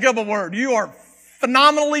words, make up a word. You are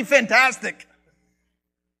phenomenally fantastic.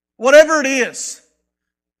 Whatever it is,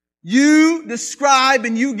 you describe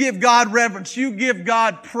and you give God reverence. You give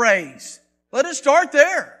God praise. Let it start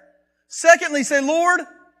there. Secondly, say, Lord,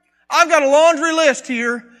 I've got a laundry list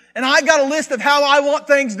here, and I've got a list of how I want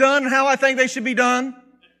things done and how I think they should be done.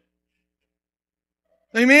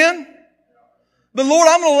 Amen? But Lord,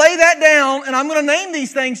 I'm going to lay that down, and I'm going to name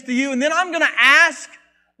these things to You, and then I'm going to ask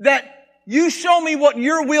that You show me what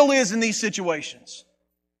Your will is in these situations.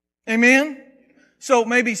 Amen? So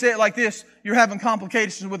maybe say it like this. You're having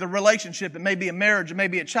complications with a relationship. It may be a marriage. It may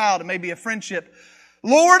be a child. It may be a friendship.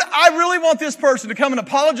 Lord, I really want this person to come and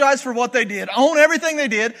apologize for what they did, own everything they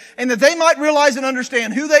did, and that they might realize and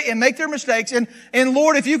understand and make their mistakes. And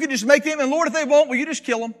Lord, if You could just make them, and Lord, if they won't, will You just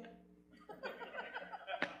kill them?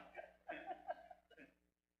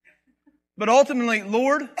 But ultimately,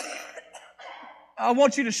 Lord, I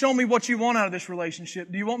want You to show me what You want out of this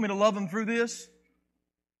relationship. Do You want me to love them through this?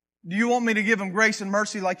 Do You want me to give them grace and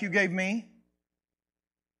mercy like You gave me?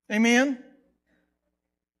 Amen?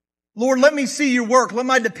 Lord, let me see You work. Let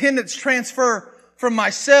my dependence transfer from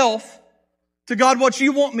myself to God what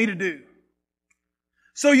You want me to do.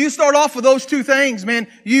 So you start off with those 2 things, man.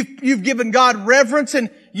 You've given God reverence and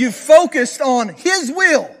you've focused on His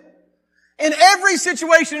will in every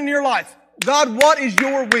situation in your life. God, what is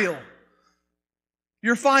Your will?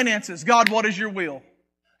 Your finances, God, what is Your will?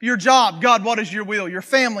 Your job, God, what is Your will? Your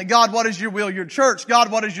family, God, what is Your will? Your church,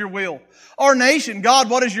 God, what is Your will? Our nation, God,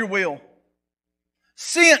 what is Your will?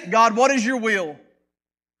 Sin, God, what is Your will?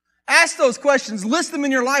 Ask those questions, list them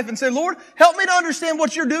in your life and say, Lord, help me to understand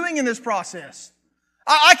what You're doing in this process.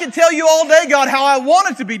 I can tell You all day, God, how I want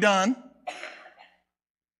it to be done.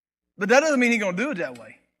 But that doesn't mean He's going to do it that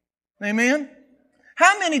way. Amen?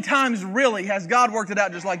 How many times really has God worked it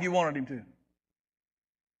out just like you wanted Him to?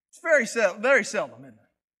 It's very seldom, isn't it?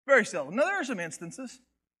 Very seldom. Now, there are some instances,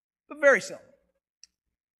 but very seldom.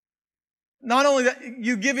 Not only that,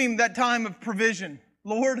 you give Him that time of provision.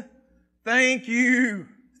 Lord, thank You.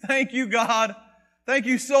 Thank You, God. Thank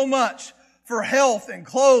You so much for health and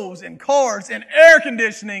clothes and cars and air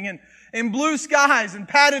conditioning and blue skies and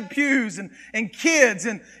padded pews and kids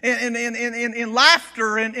and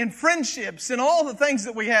laughter and friendships and all the things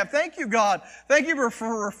that we have. Thank you, God. Thank you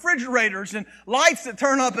for refrigerators and lights that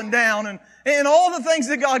turn up and down and all the things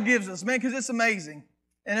that God gives us, man, because it's amazing.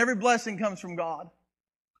 And every blessing comes from God.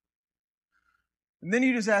 And then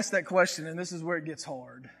you just ask that question, and this is where it gets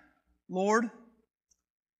hard. Lord,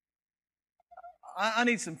 I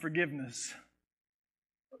need some forgiveness.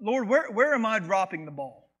 Lord, where am I dropping the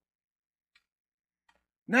ball?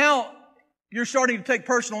 Now, you're starting to take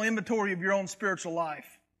personal inventory of your own spiritual life.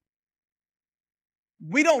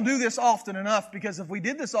 We don't do this often enough, because if we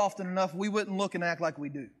did this often enough, we wouldn't look and act like we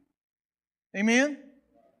do. Amen?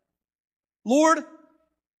 Lord,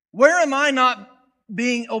 where am I not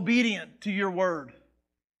being obedient to your word?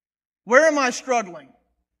 Where am I struggling?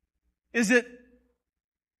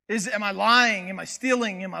 Am I lying? Am I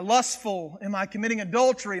stealing? Am I lustful? Am I committing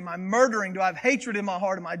adultery? Am I murdering? Do I have hatred in my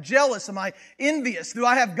heart? Am I jealous? Am I envious? Do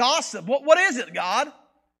I have gossip? What is it, God?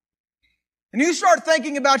 And you start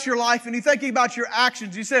thinking about your life and you're thinking about your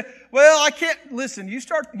actions. You say, well, I can't, listen,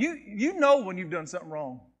 you know when you've done something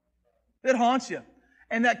wrong. It haunts you.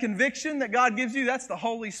 And that conviction that God gives you, that's the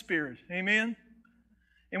Holy Spirit. Amen?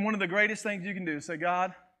 And one of the greatest things you can do is say,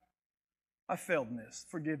 God, I failed in this.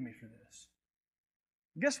 Forgive me for this.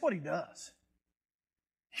 Guess what He does?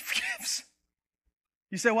 He forgives.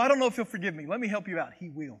 You say, well, I don't know if He'll forgive me. Let me help you out. He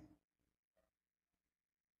will.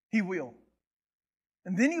 He will.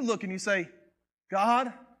 And then you look and you say,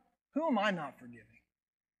 God, who am I not forgiving?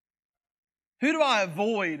 Who do I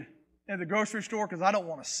avoid at the grocery store because I don't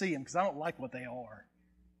want to see them, because I don't like what they are?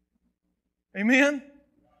 Amen?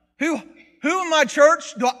 Who in my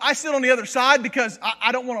church do I sit on the other side because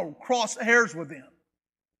I don't want to cross hairs with them?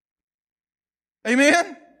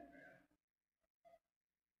 Amen?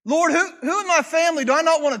 Lord, who in my family do I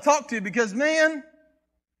not want to talk to because, man,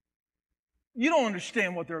 you don't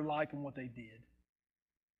understand what they're like and what they did.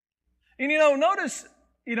 And notice,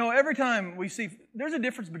 every time we see, there's a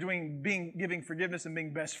difference between giving forgiveness and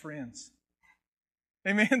being best friends.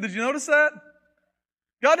 Amen? Did you notice that?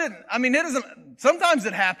 God didn't, it doesn't, sometimes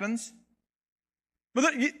it happens.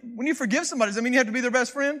 But when you forgive somebody, does that mean you have to be their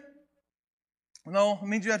best friend? No, it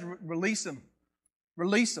means you have to release them.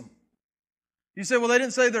 Release them. You say, well, they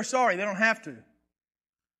didn't say they're sorry. They don't have to.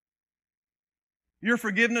 Your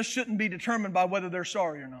forgiveness shouldn't be determined by whether they're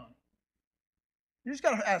sorry or not. You just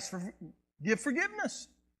got to give forgiveness.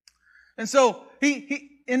 And so,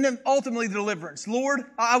 and then ultimately deliverance. Lord,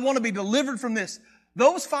 I want to be delivered from this.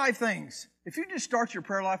 Those 5 things, if you just start your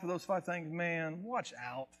prayer life with those 5 things, man, watch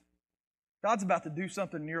out. God's about to do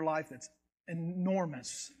something in your life that's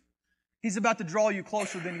enormous. He's about to draw you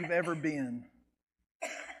closer than you've ever been.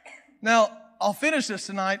 Now, I'll finish this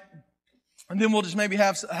tonight, and then we'll just maybe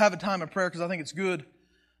have a time of prayer because I think it's good.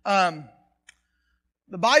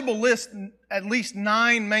 The Bible lists at least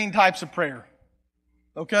 9 main types of prayer.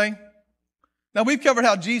 Okay? Now, we've covered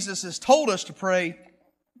how Jesus has told us to pray,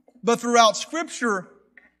 but throughout Scripture,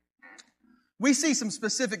 we see some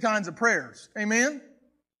specific kinds of prayers. Amen?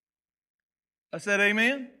 I said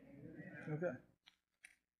amen? Okay.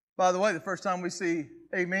 By the way, the first time we see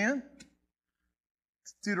amen,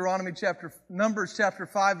 it's Numbers chapter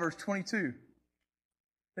 5, verse 22.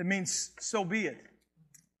 It means, so be it.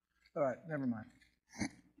 All right, never mind.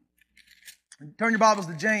 Turn your Bibles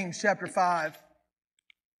to James chapter 5.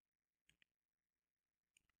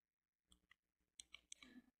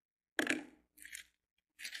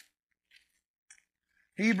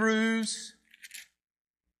 Hebrews,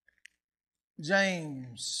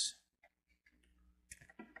 James.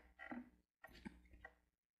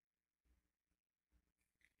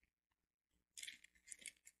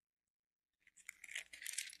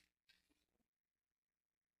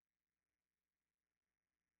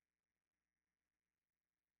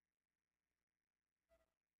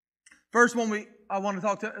 First one I want to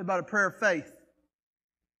talk about a prayer of faith.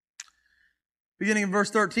 Beginning in verse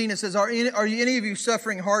 13, it says, Are any of you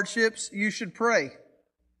suffering hardships? You should pray.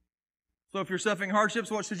 So if you're suffering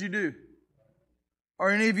hardships, what should you do? Are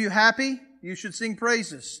any of you happy? You should sing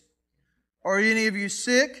praises. Are any of you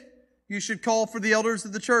sick? You should call for the elders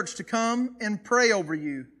of the church to come and pray over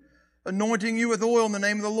you, anointing you with oil in the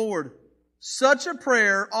name of the Lord. Such a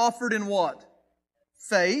prayer offered in what?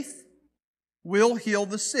 Faith will heal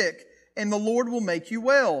the sick, and the Lord will make you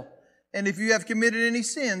well. And if you have committed any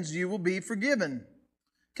sins, you will be forgiven.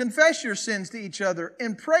 Confess your sins to each other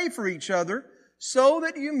and pray for each other so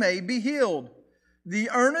that you may be healed. The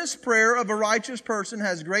earnest prayer of a righteous person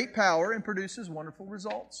has great power and produces wonderful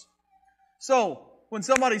results. So, when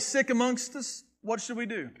somebody's sick amongst us, what should we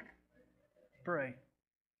do? Pray.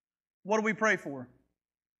 What do we pray for?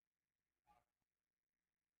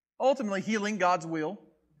 Ultimately, healing, God's will.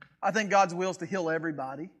 I think God's will is to heal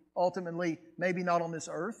everybody. Ultimately, maybe not on this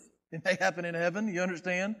earth. It may happen in heaven, you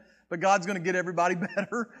understand? But God's going to get everybody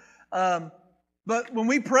better. But when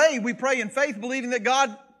we pray in faith, believing that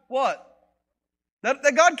God, what? That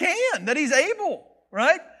God can, that He's able,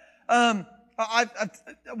 right?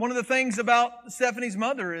 One of the things about Stephanie's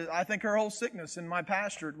mother is I think her whole sickness in my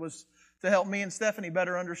pastorate was to help me and Stephanie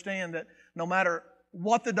better understand that no matter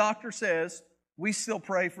what the doctor says, we still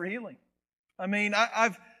pray for healing. I mean,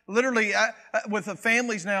 I've literally, with the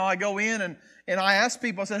families now, I go in and I ask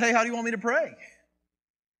people, I said, hey, how do you want me to pray?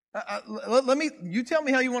 You tell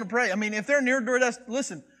me how you want to pray. I mean, if they're near death,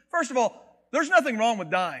 listen, first of all, there's nothing wrong with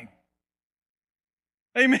dying.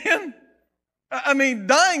 Amen? I mean,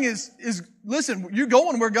 dying is listen, you're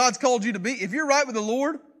going where God's called you to be. If you're right with the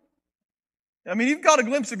Lord, I mean, you've got a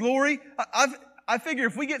glimpse of glory. I figure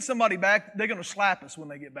if we get somebody back, they're going to slap us when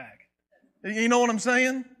they get back. You know what I'm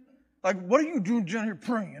saying? Like, what are you doing down here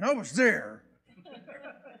praying? I was there.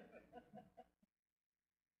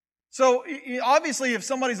 So, obviously, if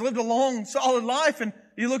somebody's lived a long, solid life and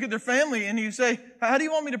you look at their family and you say, how do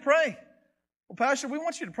you want me to pray? Well, Pastor, we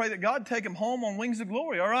want you to pray that God take them home on wings of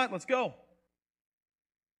glory. All right, let's go.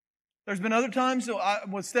 There's been other times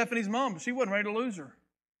with Stephanie's mom, she wasn't ready to lose her.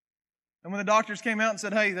 And when the doctors came out and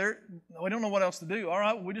said, hey, we don't know what else to do. All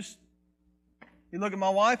right, well, you look at my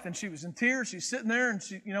wife and she was in tears. She's sitting there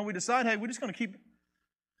and we decide, hey, we're just going to keep,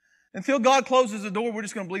 until God closes the door, we're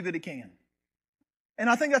just going to believe that He can. And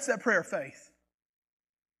I think that's that prayer of faith.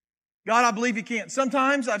 God, I believe He can.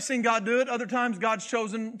 Sometimes I've seen God do it. Other times God's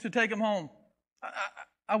chosen to take them home.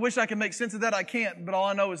 I wish I could make sense of that. I can't. But all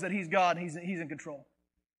I know is that He's God and He's in control.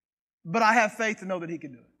 But I have faith to know that He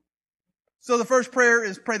can do it. So the first prayer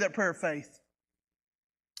is pray that prayer of faith.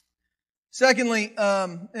 Secondly,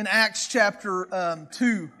 in Acts chapter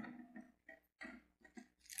 2,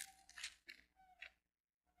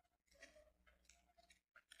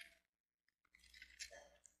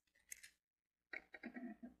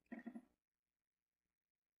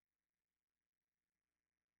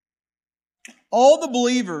 all the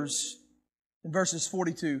believers, in verses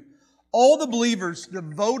 42, all the believers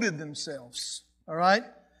devoted themselves, all right?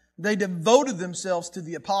 They devoted themselves to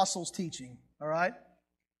the apostles' teaching, all right?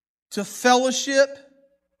 To fellowship,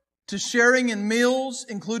 to sharing in meals,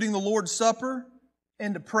 including the Lord's Supper,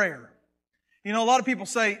 and to prayer. You know, a lot of people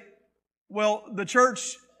say, well, the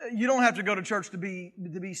church, you don't have to go to church to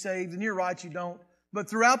be saved, and you're right, you don't. But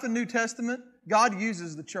throughout the New Testament, God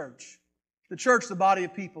uses the church, the body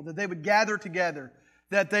of people, that they would gather together,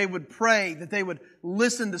 that they would pray, that they would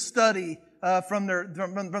listen to study from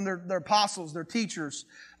their apostles, their teachers.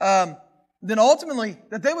 Then ultimately,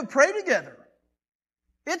 that they would pray together.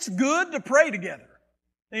 It's good to pray together.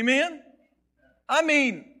 Amen? I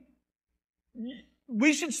mean,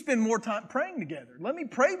 we should spend more time praying together. Let me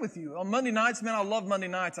pray with you. On Monday nights, man, I love Monday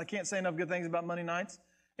nights. I can't say enough good things about Monday nights.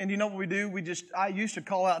 And you know what we do? I used to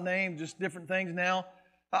call out names, just different things. Now,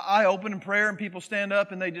 I open in prayer and people stand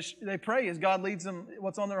up and they pray as God leads them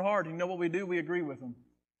what's on their heart. And you know what we do? We agree with them.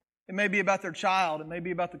 It may be about their child. It may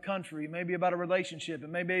be about the country. It may be about a relationship. It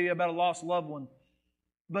may be about a lost loved one.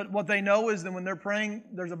 But what they know is that when they're praying,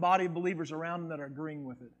 there's a body of believers around them that are agreeing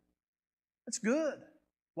with it. It's good.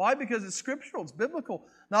 Why? Because it's scriptural. It's biblical.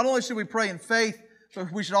 Not only should we pray in faith, but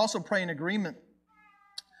we should also pray in agreement.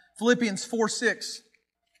 Philippians 4:6.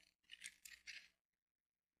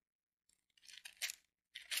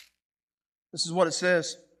 This is what it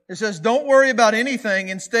says. It says, don't worry about anything.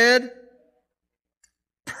 Instead,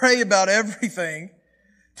 pray about everything.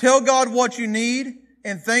 Tell God what you need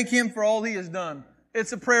and thank Him for all He has done.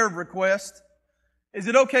 It's a prayer of request. Is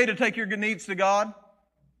it okay to take your good needs to God?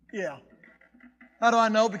 Yeah. How do I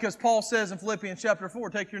know? Because Paul says in Philippians chapter 4,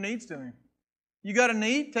 take your needs to Him. You got a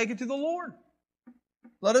need? Take it to the Lord.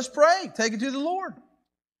 Let us pray. Take it to the Lord.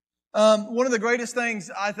 One of the greatest things,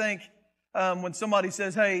 I think, when somebody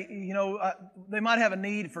says, hey, they might have a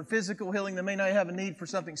need for physical healing. They may not have a need for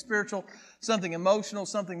something spiritual, something emotional,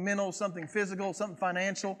 something mental, something physical, something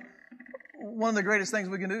financial. One of the greatest things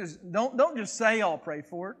we can do is don't just say, I'll pray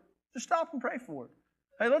for it. Just stop and pray for it.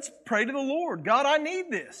 Hey, let's pray to the Lord. God, I need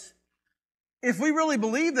this. If we really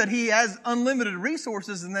believe that He has unlimited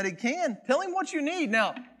resources and that He can, tell Him what you need.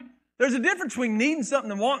 Now, there's a difference between needing something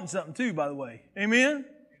and wanting something too, by the way. Amen?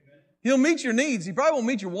 He'll meet your needs. He probably won't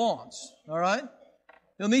meet your wants. All right?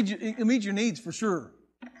 He'll meet your needs for sure.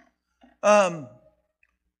 Psalm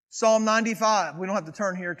 95. We don't have to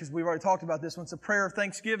turn here because we've already talked about this one. It's a prayer of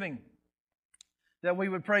thanksgiving that we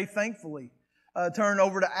would pray thankfully. Turn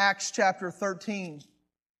over to Acts chapter 13.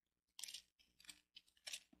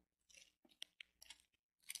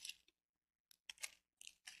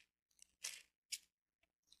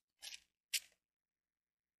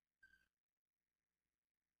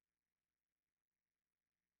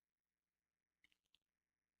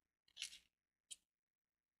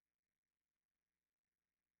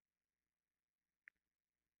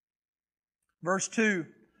 Verse 2,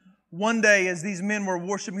 one day as these men were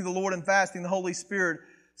worshiping the Lord and fasting, the Holy Spirit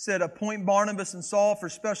said, appoint Barnabas and Saul for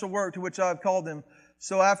special work to which I have called them.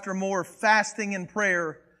 So after more fasting and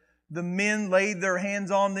prayer, the men laid their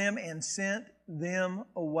hands on them and sent them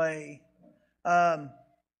away.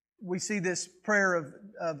 We see this prayer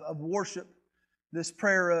of worship, this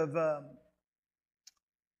prayer of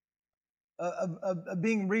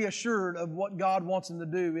being reassured of what God wants them to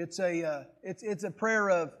do. It's a prayer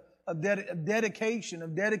of dedication,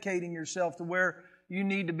 of dedicating yourself to where you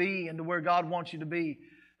need to be and to where God wants you to be.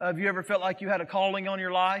 Have you ever felt like you had a calling on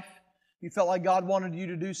your life? You felt like God wanted you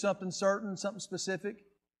to do something certain, something specific?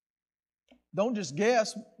 Don't just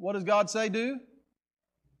guess. What does God say do?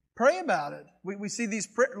 Pray about it. We see these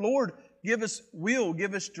Lord, give us will,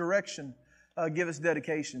 give us direction, give us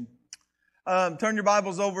dedication. Turn your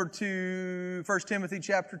Bibles over to 1 Timothy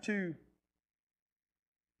chapter 2.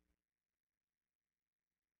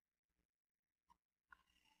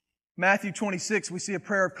 Matthew 26, we see a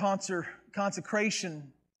prayer of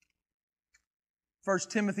consecration. 1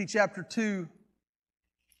 Timothy chapter 2.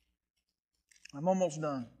 I'm almost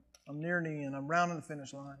done. I'm near the end. I'm rounding the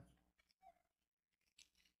finish line.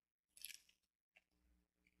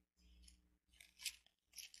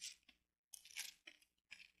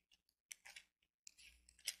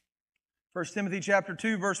 First Timothy chapter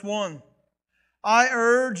 2, verse 1. I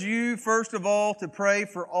urge you, first of all, to pray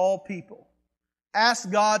for all people.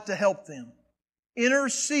 Ask God to help them.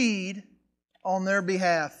 Intercede on their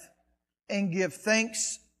behalf and give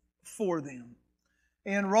thanks for them.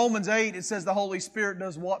 In Romans 8, it says the Holy Spirit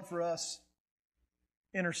does what for us?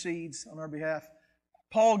 Intercedes on our behalf.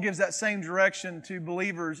 Paul gives that same direction to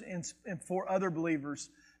believers and for other believers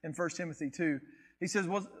in 1 Timothy 2. He says,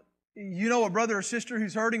 well, you know a brother or sister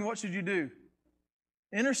who's hurting, what should you do?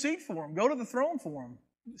 Intercede for them. Go to the throne for them.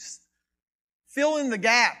 Fill in the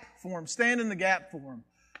gap for them. Stand in the gap for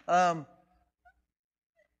them.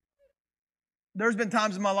 There's been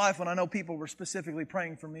times in my life when I know people were specifically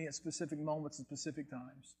praying for me at specific moments and specific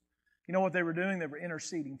times. You know what they were doing? They were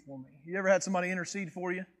interceding for me. You ever had somebody intercede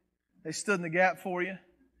for you? They stood in the gap for you.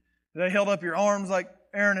 They held up your arms like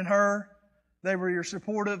Aaron and Hur. They were your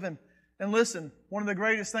supportive. And listen, one of the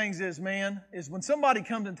greatest things is when somebody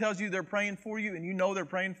comes and tells you they're praying for you and you know they're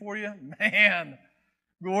praying for you, man,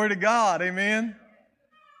 glory to God, amen.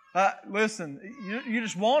 Listen, you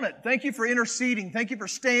just want it. Thank you for interceding. Thank you for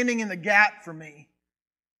standing in the gap for me.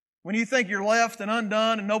 When you think you're left and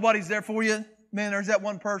undone and nobody's there for you, man, there's that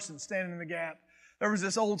one person standing in the gap. There was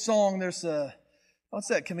this old song, what's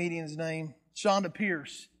that comedian's name? Shonda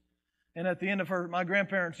Pierce. And at the end of my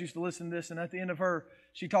grandparents used to listen to this, and at the end of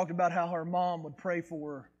she talked about how her mom would pray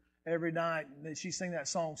for her every night. And she sang that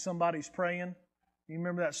song, Somebody's Praying. You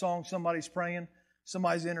remember that song, Somebody's Praying?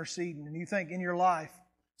 Somebody's interceding. And you think in your life,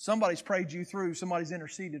 somebody's prayed you through. Somebody's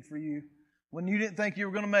interceded for you. When you didn't think you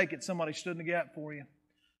were going to make it, somebody stood in the gap for you.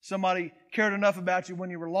 Somebody cared enough about you when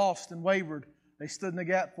you were lost and wavered. They stood in the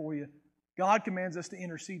gap for you. God commands us to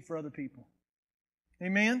intercede for other people.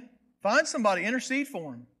 Amen? Find somebody, intercede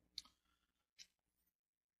for them.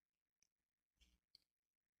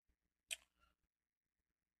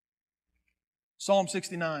 Psalm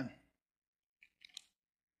 69.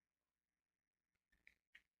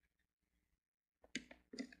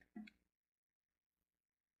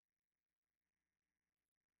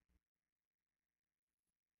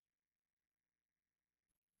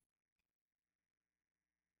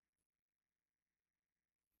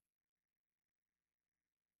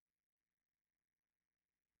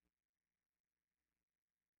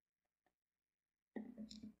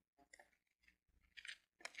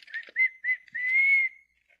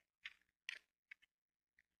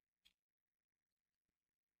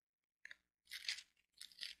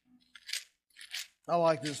 I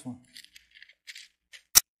like this one.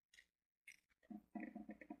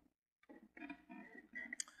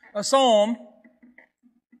 A psalm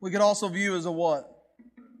we could also view as a what?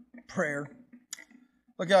 Prayer.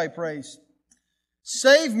 Look how he prays.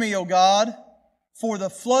 Save me, O God, for the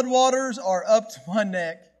floodwaters are up to my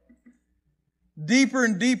neck. Deeper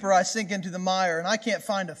and deeper I sink into the mire, and I can't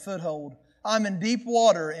find a foothold. I'm in deep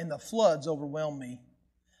water, and the floods overwhelm me.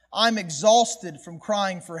 I'm exhausted from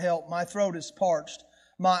crying for help. My throat is parched.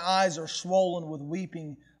 My eyes are swollen with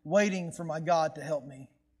weeping, waiting for my God to help me.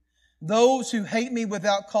 Those who hate me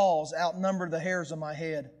without cause outnumber the hairs of my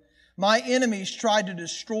head. My enemies tried to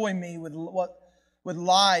destroy me with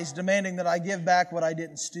lies, demanding that I give back what I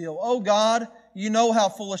didn't steal. Oh God, you know how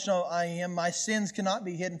foolish I am. My sins cannot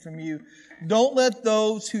be hidden from you. Don't let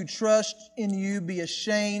those who trust in you be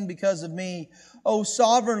ashamed because of me. O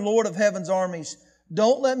sovereign Lord of heaven's armies,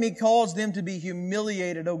 Don't let me cause them to be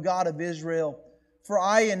humiliated, O God of Israel. For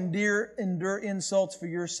I endure insults for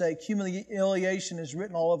your sake. Humiliation is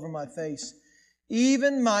written all over my face.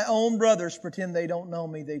 Even my own brothers pretend they don't know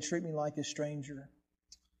me. They treat me like a stranger.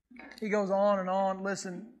 He goes on and on.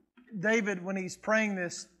 Listen, David, when he's praying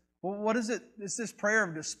this, well, what is it? It's this prayer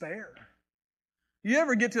of despair. You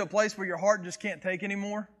ever get to a place where your heart just can't take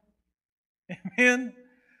anymore? Amen?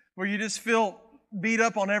 Where you just feel beat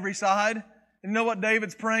up on every side. And you know what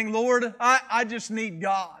David's praying? Lord, I just need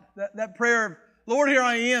God. That prayer of, Lord, here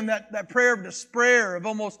I am. That prayer of despair, of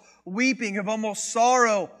almost weeping, of almost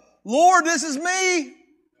sorrow. Lord, this is me.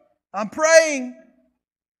 I'm praying.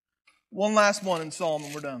 One last one in Psalm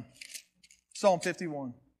and we're done. Psalm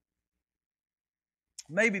 51.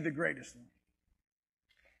 Maybe the greatest one.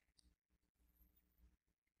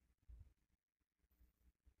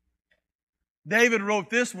 David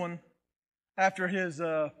wrote this one after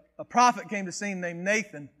a prophet came to see him named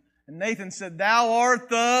Nathan. And Nathan said, "Thou art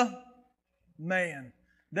the man."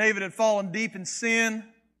 David had fallen deep in sin.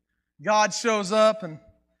 God shows up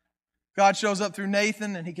through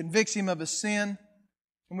Nathan and he convicts him of his sin.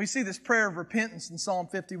 And we see this prayer of repentance in Psalm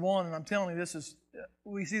 51. And I'm telling you,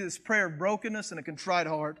 we see this prayer of brokenness and a contrite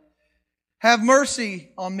heart. Have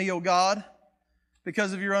mercy on me, O God,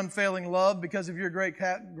 because of your unfailing love, because of your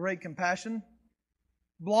great compassion.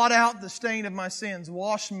 Blot out the stain of my sins.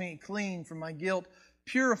 Wash me clean from my guilt.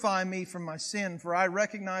 Purify me from my sin, for I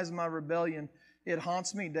recognize my rebellion. It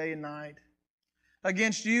haunts me day and night.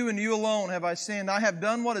 Against you and you alone have I sinned. I have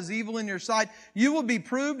done what is evil in your sight. You will be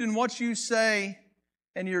proved in what you say,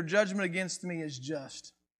 and your judgment against me is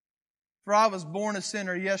just. For I was born a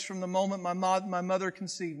sinner, yes, from the moment my mother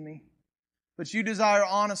conceived me. But you desire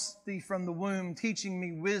honesty from the womb, teaching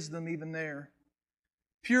me wisdom even there.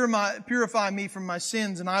 Purify me from my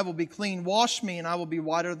sins, and I will be clean. Wash me, and I will be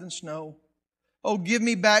whiter than snow. Oh, give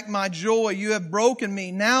me back my joy. You have broken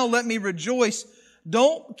me. Now let me rejoice.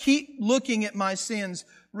 Don't keep looking at my sins.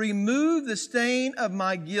 Remove the stain of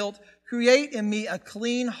my guilt. Create in me a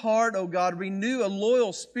clean heart, O God. Renew a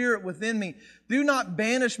loyal spirit within me. Do not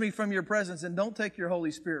banish me from your presence, and don't take your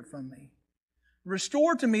Holy Spirit from me.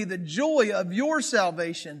 Restore to me the joy of your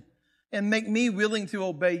salvation, and make me willing to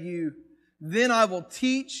obey you. Then I will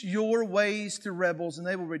teach your ways to rebels, and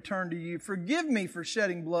they will return to you. Forgive me for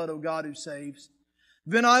shedding blood, O God who saves.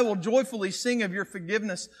 Then I will joyfully sing of your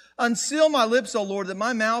forgiveness. Unseal my lips, O Lord, that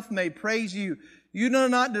my mouth may praise you. You do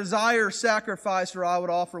not desire sacrifice, or I would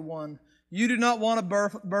offer one. You do not want a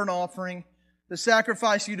burnt offering. The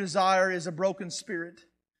sacrifice you desire is a broken spirit.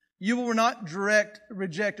 You will not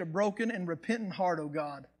reject a broken and repentant heart, O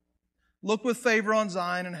God. Look with favor on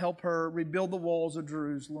Zion and help her rebuild the walls of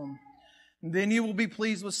Jerusalem. And then you will be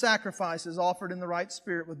pleased with sacrifices offered in the right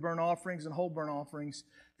spirit, with burnt offerings and whole burnt offerings.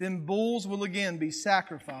 Then bulls will again be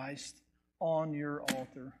sacrificed on your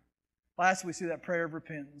altar. Last, we see that prayer of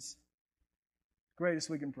repentance. Greatest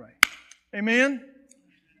we can pray. Amen?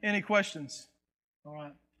 Any questions? All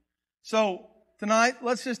right. So, tonight,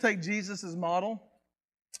 let's just take Jesus as model.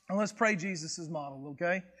 And let's pray Jesus as model,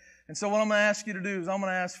 okay? And so what I'm going to ask you to do is I'm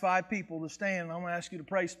going to ask 5 people to stand. And I'm going to ask you to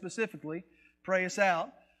pray specifically. Pray us out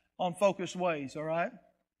on focused ways, all right?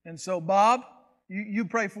 And so, Bob, you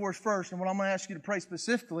pray for us first. And what I'm going to ask you to pray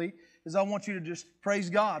specifically is I want you to just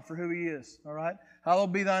praise God for who He is, all right?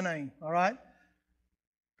 Hallowed be thy name, all right?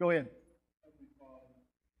 Go ahead.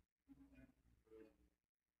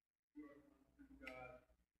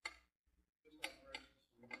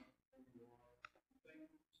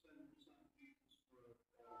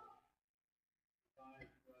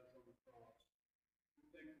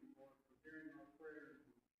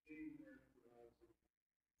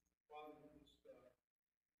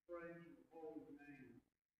 Praise your holy name.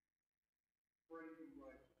 Praise you,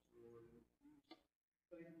 righteous Lord.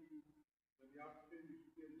 Thank you for the opportunity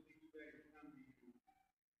to give us each day to come to you.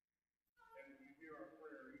 And you hear our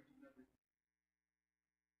prayer each and every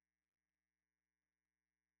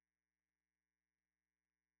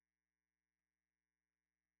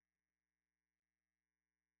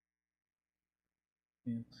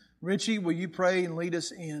day. Richie, will you pray and lead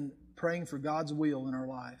us in praying for God's will in our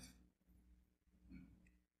life?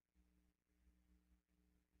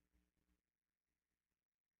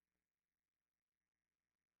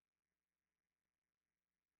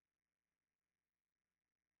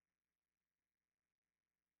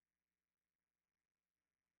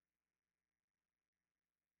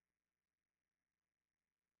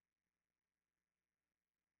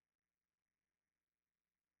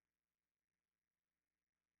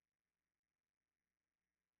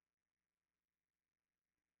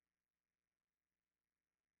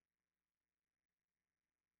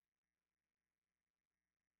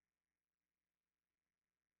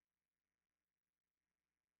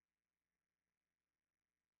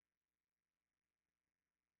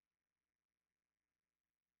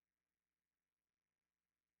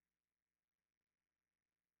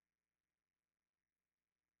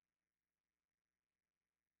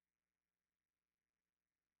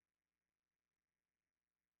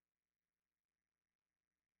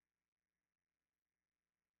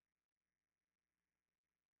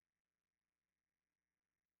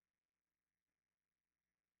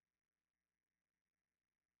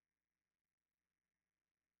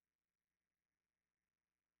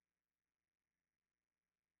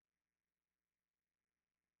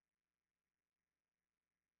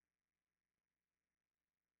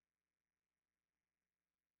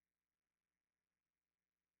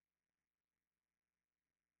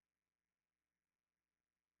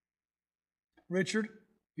 Richard,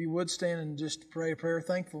 if you would stand and just pray a prayer of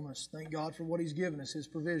thankfulness. Thank God for what He's given us, His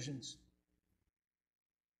provisions.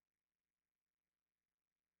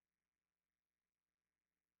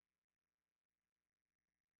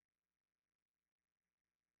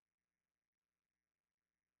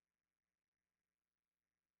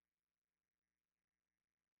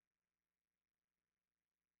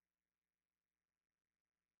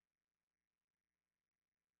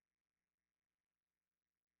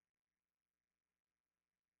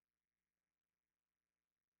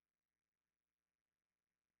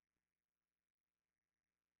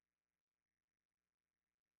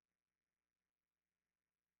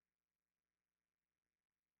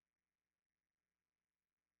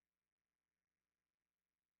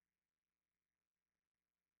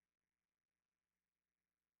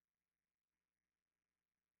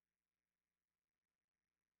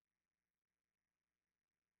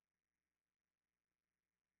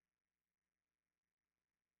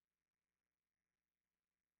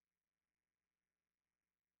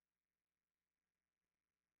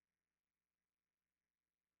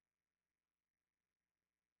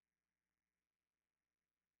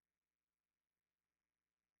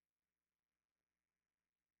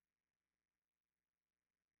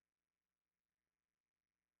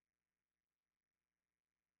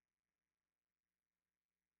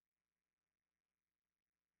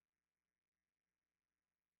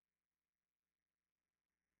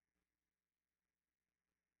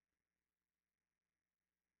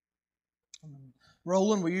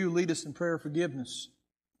 Roland, will you lead us in prayer of forgiveness?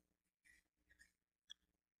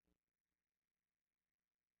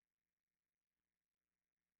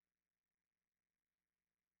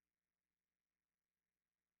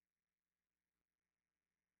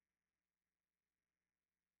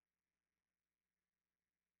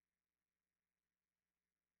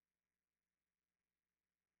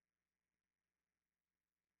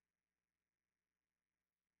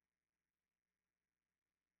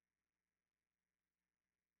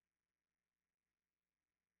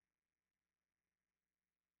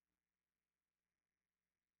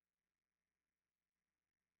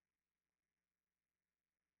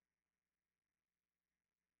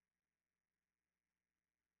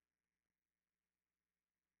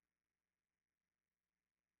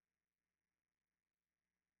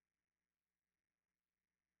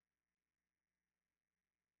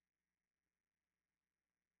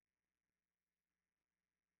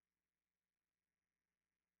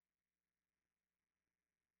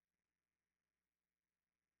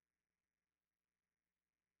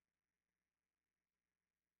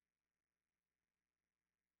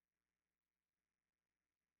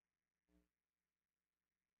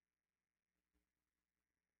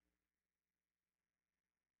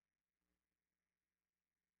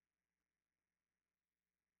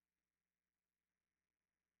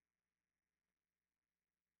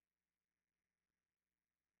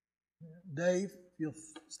 Dave, if you'll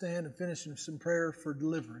stand and finish some prayer for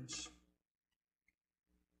deliverance.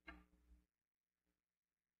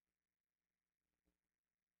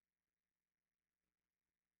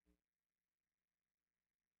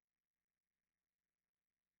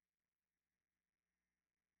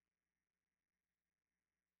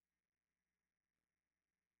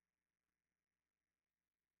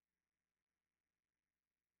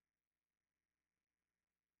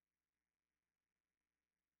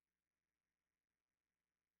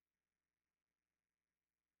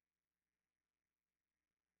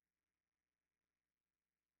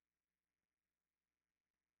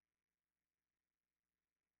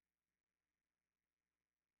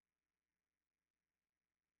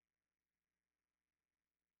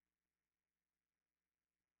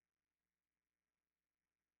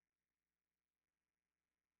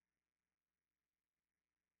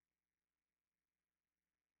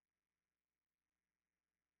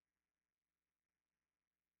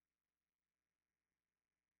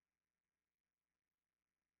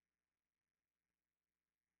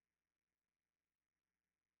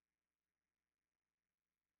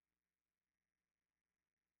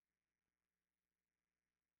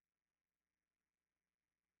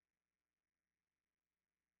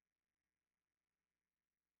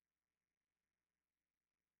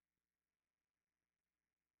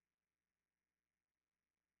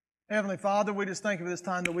 Heavenly Father, we just thank you for this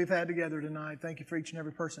time that we've had together tonight. Thank you for each and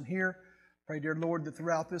every person here. Pray, dear Lord, that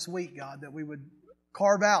throughout this week, God, that we would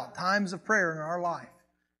carve out times of prayer in our life.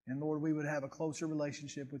 And Lord, we would have a closer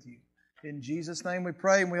relationship with you. In Jesus' name we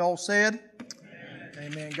pray, and we all said,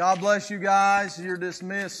 Amen. Amen. God bless you guys. You're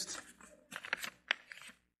dismissed.